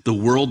the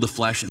world, the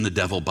flesh, and the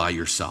devil by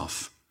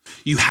yourself.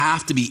 You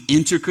have to be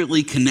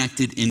intricately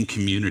connected in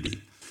community.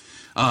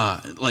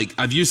 Like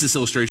I've used this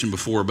illustration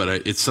before,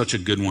 but it's such a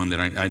good one that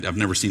I've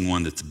never seen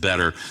one that's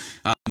better.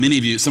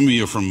 Some of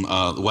you are from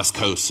the West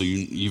Coast, so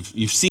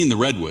you've seen the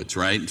redwoods,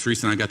 right?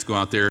 Teresa and I got to go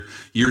out there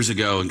years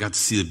ago and got to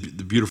see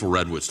the beautiful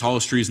redwoods,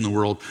 tallest trees in the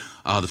world.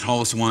 The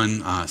tallest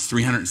one is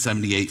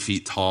 378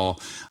 feet tall.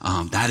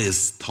 That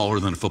is taller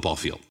than a football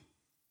field.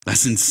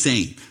 That's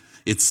insane.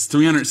 It's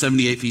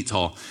 378 feet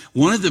tall.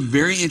 One of the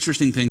very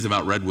interesting things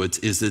about redwoods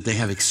is that they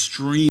have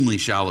extremely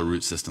shallow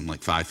root system,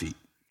 like 5 feet,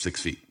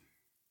 6 feet.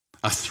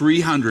 A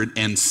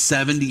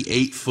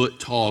 378 foot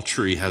tall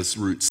tree has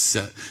roots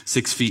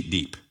 6 feet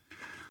deep.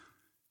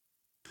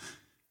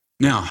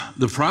 Now,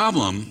 the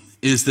problem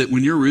is that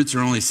when your roots are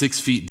only 6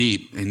 feet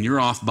deep and you're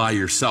off by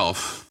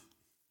yourself,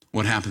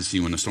 what happens to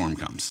you when a storm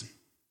comes?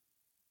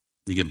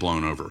 You get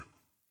blown over.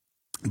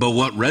 But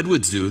what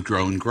redwoods do is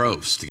grow in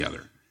groves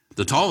together.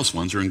 The tallest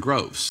ones are in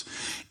groves,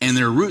 and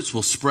their roots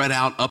will spread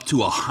out up to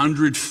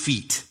 100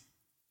 feet,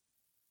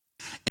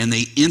 and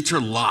they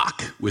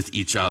interlock with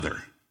each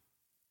other.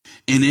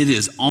 And it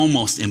is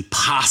almost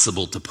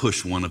impossible to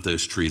push one of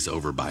those trees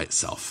over by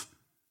itself.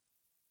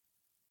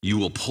 You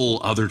will pull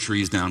other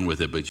trees down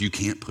with it, but you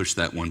can't push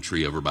that one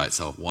tree over by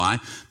itself. Why?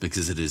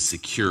 Because it is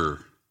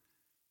secure.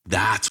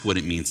 That's what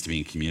it means to be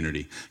in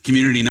community.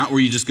 Community, not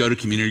where you just go to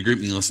community group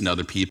and you listen to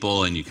other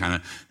people and you kind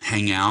of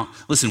hang out.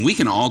 Listen, we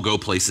can all go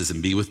places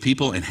and be with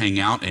people and hang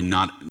out and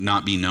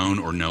not be known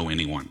or know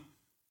anyone.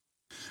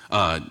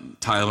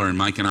 Tyler and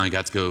Mike and I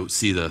got to go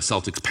see the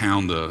Celtics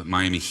pound the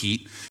Miami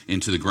Heat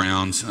into the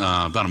ground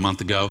about a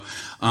month ago.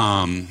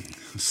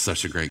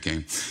 Such a great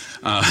game.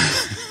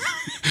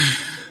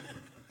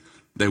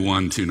 They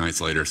won 2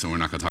 nights later, so we're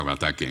not going to talk about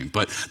that game.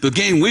 But the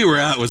game we were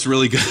at was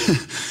really good.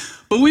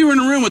 But we were in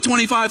a room with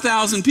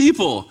 25,000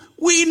 people.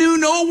 We knew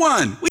no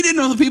one. We didn't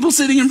know the people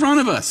sitting in front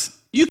of us.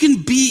 You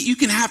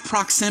can have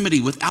proximity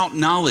without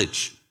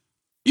knowledge.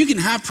 You can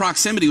have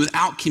proximity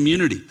without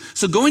community.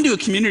 So going to a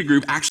community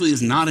group actually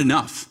is not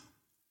enough.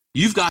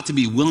 You've got to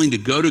be willing to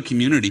go to a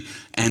community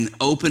and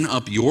open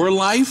up your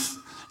life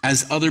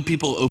as other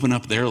people open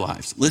up their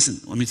lives. Listen,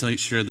 let me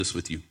share this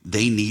with you.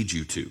 They need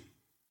you to.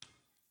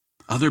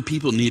 Other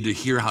people need to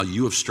hear how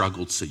you have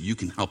struggled so you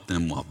can help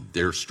them while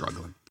they're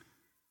struggling.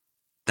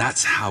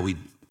 That's how we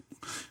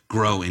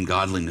grow in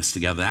godliness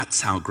together.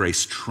 That's how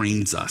grace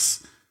trains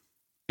us.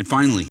 And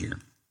finally here,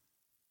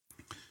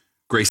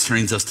 grace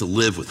trains us to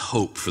live with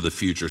hope for the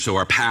future. So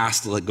our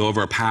past, to let go of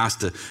our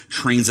past,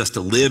 trains us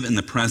to live in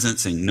the present,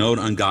 saying no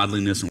to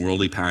ungodliness and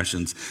worldly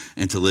passions,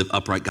 and to live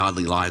upright,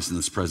 godly lives in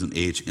this present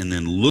age, and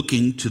then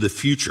looking to the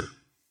future.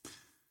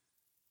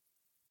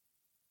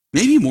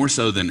 Maybe more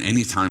so than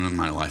any time in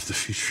my life, the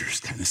future is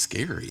kind of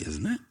scary,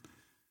 isn't it?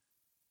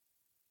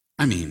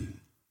 I mean,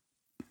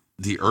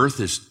 the earth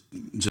is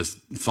just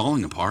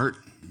falling apart.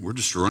 We're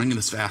destroying it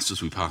as fast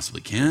as we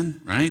possibly can,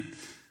 right?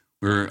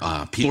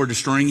 People are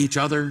destroying each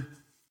other.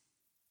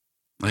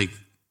 Like,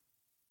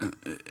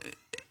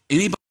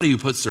 anybody who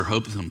puts their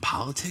hopes in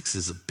politics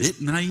is a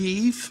bit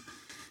naive.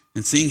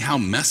 And seeing how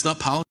messed up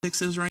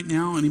politics is right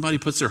now, anybody who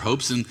puts their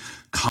hopes in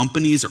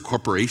companies or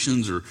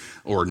corporations or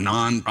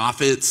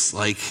nonprofits,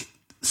 like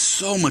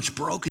so much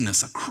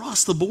brokenness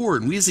across the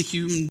board. And we as a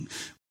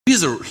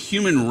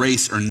human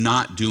race are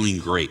not doing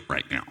great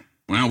right now.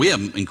 Well, we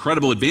have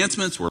incredible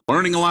advancements. We're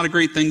learning a lot of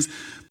great things,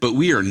 but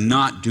we are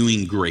not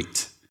doing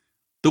great.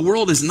 The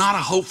world is not a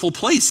hopeful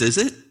place, is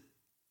it?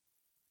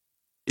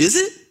 Is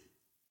it?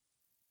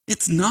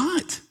 It's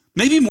not.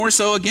 Maybe more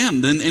so,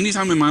 again, than any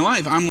time in my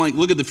life. I'm like,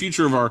 look at the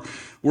future of our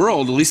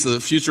world, at least the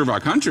future of our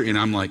country, and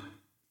I'm like,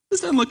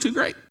 this doesn't look too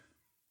great.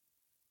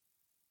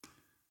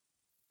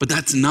 But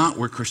that's not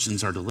where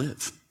Christians are to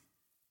live,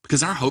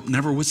 because our hope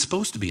never was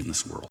supposed to be in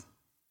this world.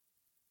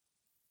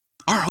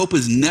 Our hope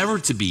is never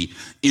to be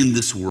in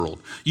this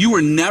world. You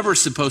were never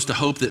supposed to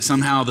hope that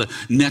somehow the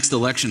next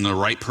election, the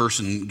right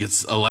person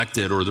gets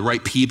elected, or the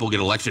right people get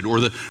elected, or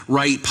the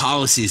right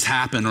policies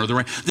happen, or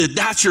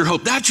that's your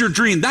hope, that's your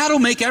dream. That'll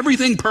make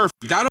everything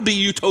perfect. That'll be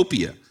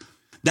utopia.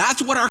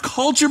 That's what our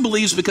culture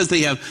believes, because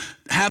they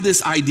have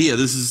this idea.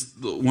 This is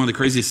one of the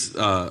craziest,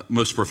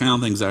 most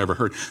profound things I ever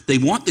heard. They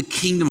want the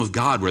kingdom of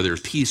God where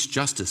there's peace,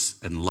 justice,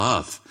 and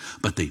love,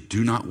 but they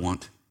do not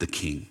want the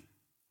king.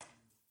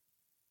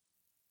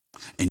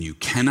 And you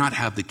cannot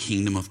have the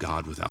kingdom of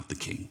God without the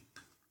king.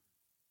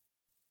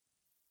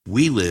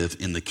 We live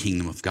in the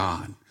kingdom of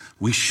God.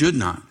 We should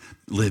not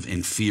live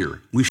in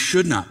fear. We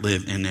should not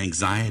live in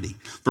anxiety.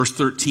 Verse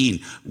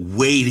 13,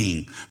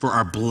 waiting for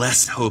our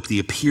blessed hope, the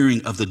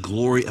appearing of the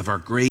glory of our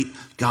great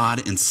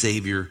God and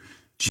Savior,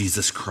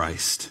 Jesus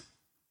Christ.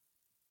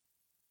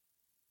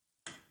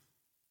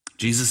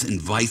 Jesus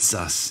invites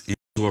us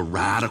into a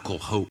radical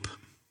hope.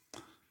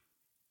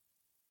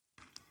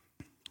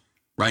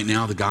 Right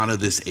now, the God of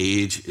this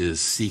age is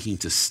seeking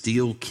to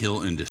steal, kill,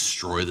 and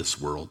destroy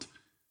this world.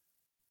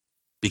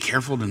 Be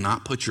careful to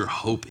not put your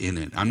hope in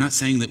it. I'm not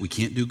saying that we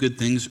can't do good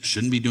things,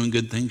 shouldn't be doing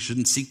good things,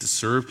 shouldn't seek to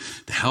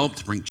serve, to help,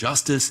 to bring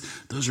justice.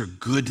 Those are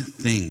good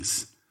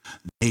things.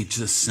 They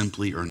just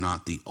simply are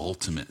not the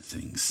ultimate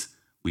things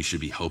we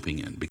should be hoping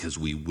in, because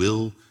we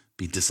will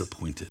be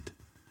disappointed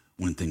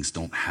when things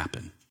don't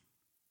happen.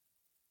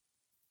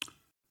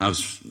 I was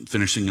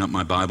finishing up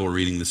my Bible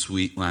reading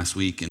last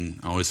week, and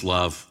I always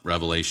love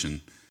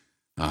Revelation.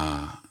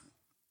 I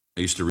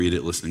used to read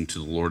it listening to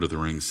the Lord of the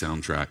Rings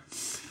soundtrack.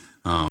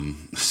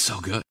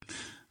 So good.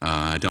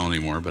 I don't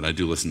anymore, but I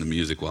do listen to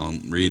music while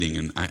I'm reading,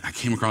 and I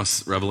came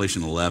across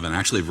Revelation 11.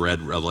 Actually, I've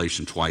read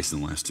Revelation twice in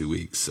the last 2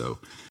 weeks. So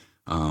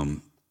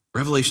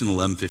Revelation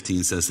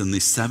 11:15 says, "Then the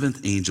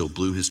seventh angel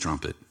blew his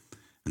trumpet,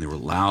 and there were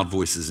loud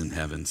voices in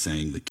heaven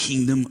saying, 'The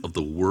kingdom of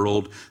the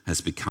world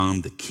has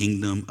become the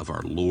kingdom of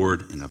our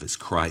Lord and of his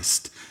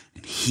Christ,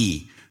 and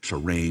he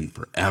shall reign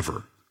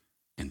forever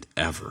and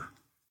ever.'"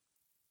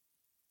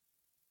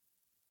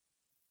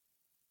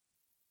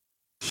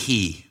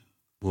 He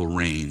will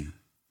reign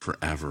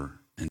forever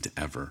and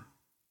ever.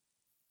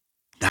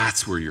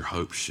 That's where your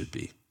hope should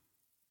be.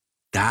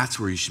 That's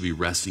where you should be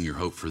resting your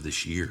hope for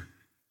this year.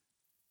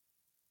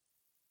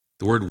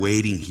 The word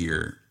waiting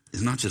here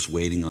is not just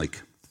waiting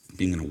like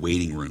being in a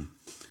waiting room.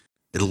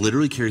 It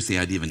literally carries the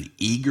idea of an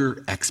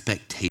eager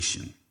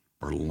expectation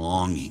or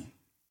longing.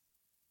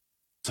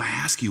 So I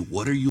ask you,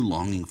 what are you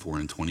longing for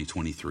in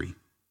 2023?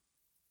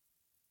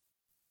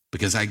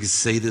 Because I can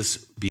say this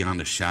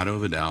beyond a shadow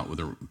of a doubt with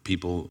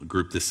a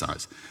group this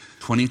size.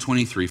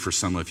 2023 for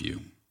some of you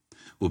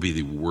will be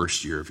the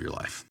worst year of your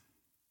life.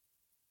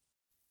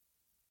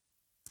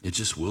 It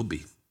just will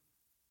be.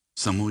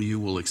 Some of you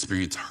will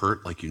experience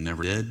hurt like you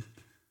never did.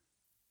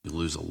 You'll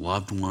lose a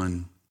loved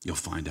one. You'll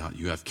find out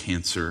you have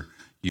cancer.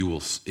 It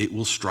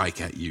will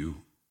strike at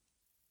you.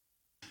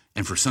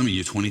 And for some of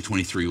you,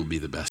 2023 will be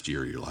the best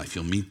year of your life.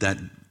 You'll meet that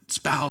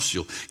spouse,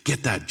 you'll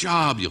get that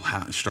job, you'll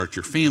start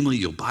your family,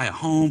 you'll buy a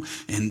home,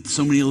 and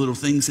so many little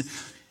things.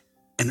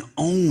 And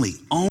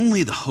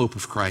only the hope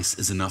of Christ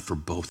is enough for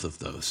both of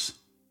those.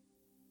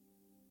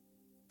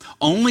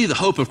 Only the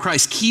hope of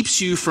Christ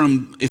keeps you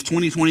from, if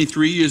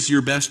 2023 is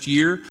your best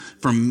year,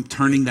 from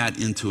turning that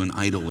into an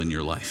idol in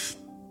your life.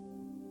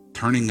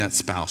 Turning that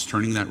spouse,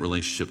 turning that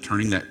relationship,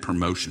 turning that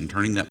promotion,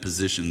 turning that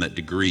position, that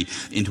degree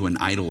into an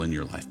idol in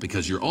your life.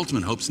 Because your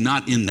ultimate hope's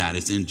not in that,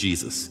 it's in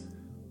Jesus.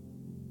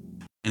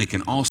 And it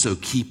can also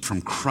keep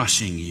from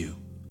crushing you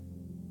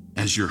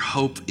as your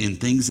hope in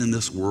things in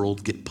this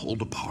world get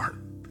pulled apart.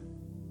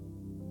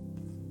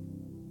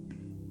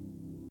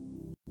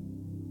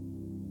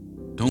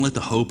 Don't let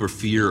the hope or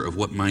fear of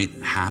what might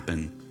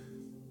happen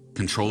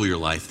control your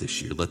life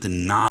this year. Let the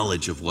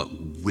knowledge of what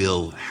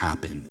will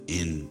happen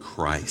in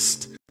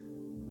Christ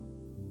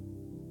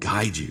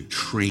guide you,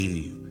 train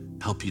you,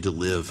 help you to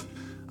live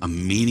a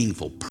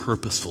meaningful,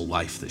 purposeful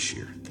life this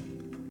year.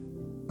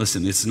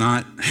 Listen, it's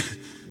not...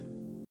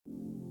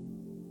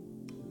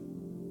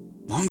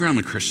 The longer I'm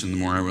a Christian, the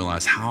more I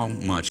realize how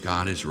much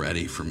God is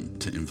ready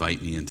to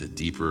invite me into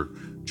deeper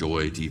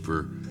joy,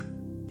 deeper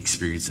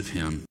experience of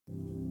him,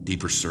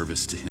 deeper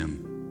service to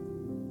him,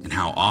 and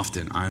how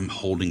often I'm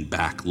holding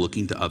back,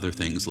 looking to other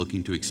things,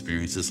 looking to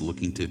experiences,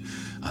 looking to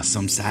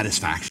some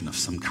satisfaction of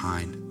some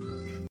kind.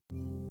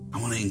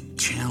 I want to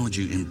challenge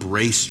you,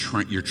 embrace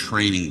your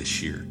training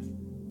this year.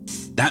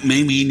 That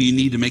may mean you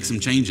need to make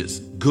some changes.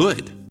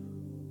 Good.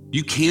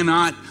 You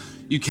cannot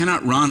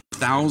run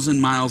 1,000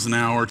 miles an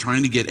hour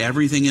trying to get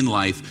everything in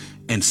life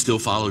and still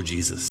follow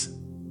Jesus.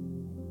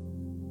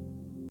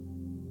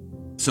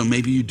 So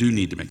maybe you do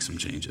need to make some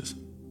changes.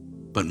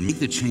 But make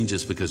the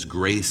changes because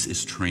grace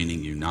is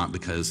training you, not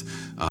because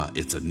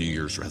it's a New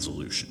Year's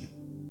resolution.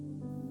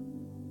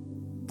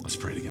 Let's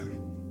pray together.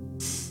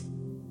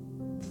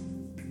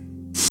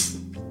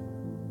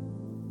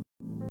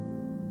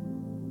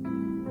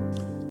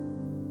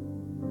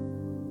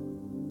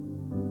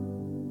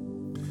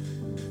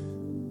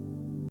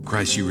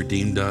 Christ, you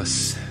redeemed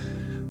us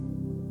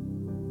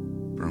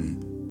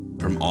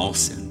from all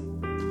sin,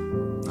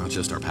 not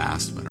just our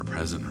past, but our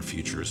present, our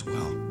future as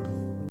well.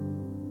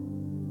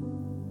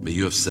 But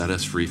you have set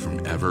us free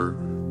from ever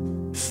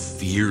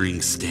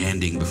fearing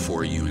standing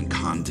before you in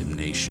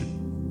condemnation.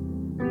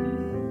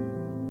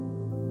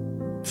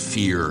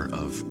 Fear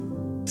of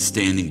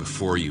standing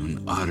before you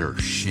in utter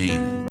shame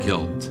and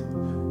guilt.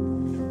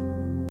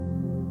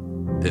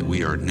 That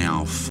we are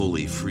now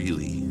fully,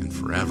 freely, and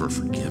forever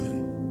forgiven.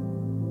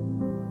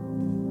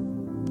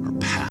 Our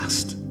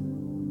past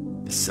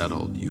is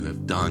settled. You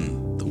have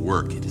done the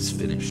work. It is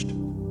finished.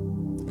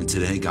 And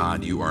today,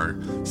 God, you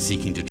are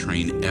seeking to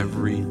train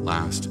every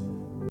last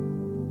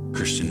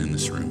Christian in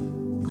this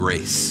room.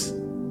 Grace,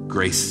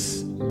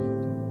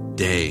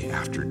 day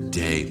after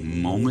day,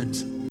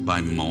 moment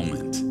by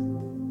moment,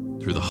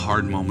 through the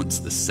hard moments,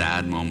 the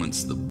sad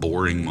moments, the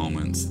boring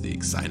moments, the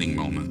exciting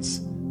moments,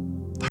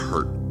 the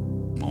hurt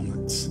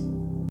moments,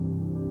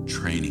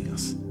 training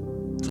us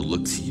to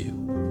look to you.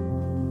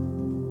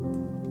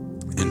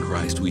 In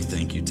Christ, we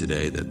thank you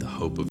today that the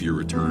hope of your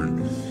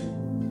return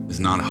is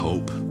not a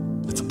hope,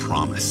 it's a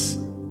promise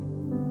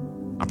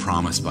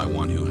by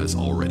one who has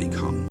already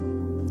come,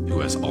 who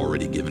has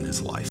already given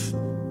his life,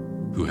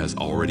 who has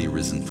already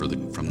risen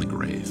from the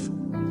grave.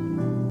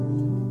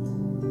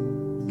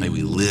 May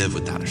we live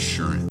with that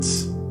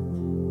assurance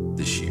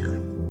this year.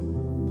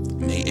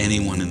 May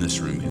anyone in this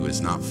room who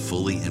has not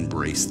fully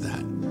embraced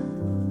that,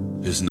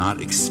 who has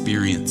not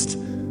experienced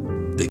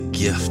the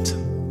gift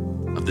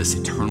of this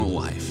eternal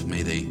life,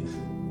 may they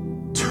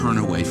turn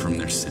away from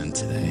their sin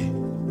today.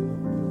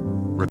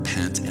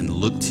 Repent and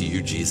look to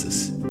you,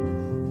 Jesus,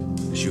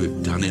 as you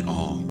have done it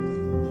all,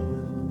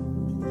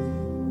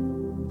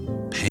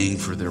 paying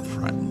for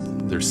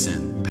their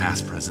sin,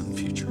 past, present, and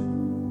future.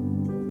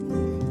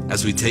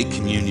 As we take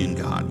communion,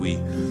 God, we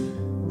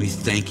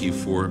thank you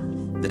for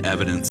the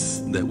evidence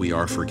that we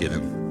are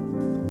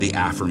forgiven, the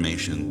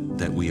affirmation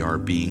that we are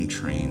being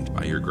trained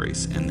by your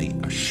grace, and the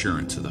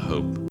assurance of the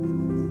hope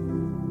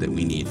that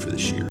we need for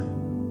this year.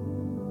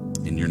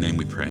 In your name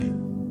we pray.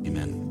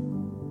 Amen.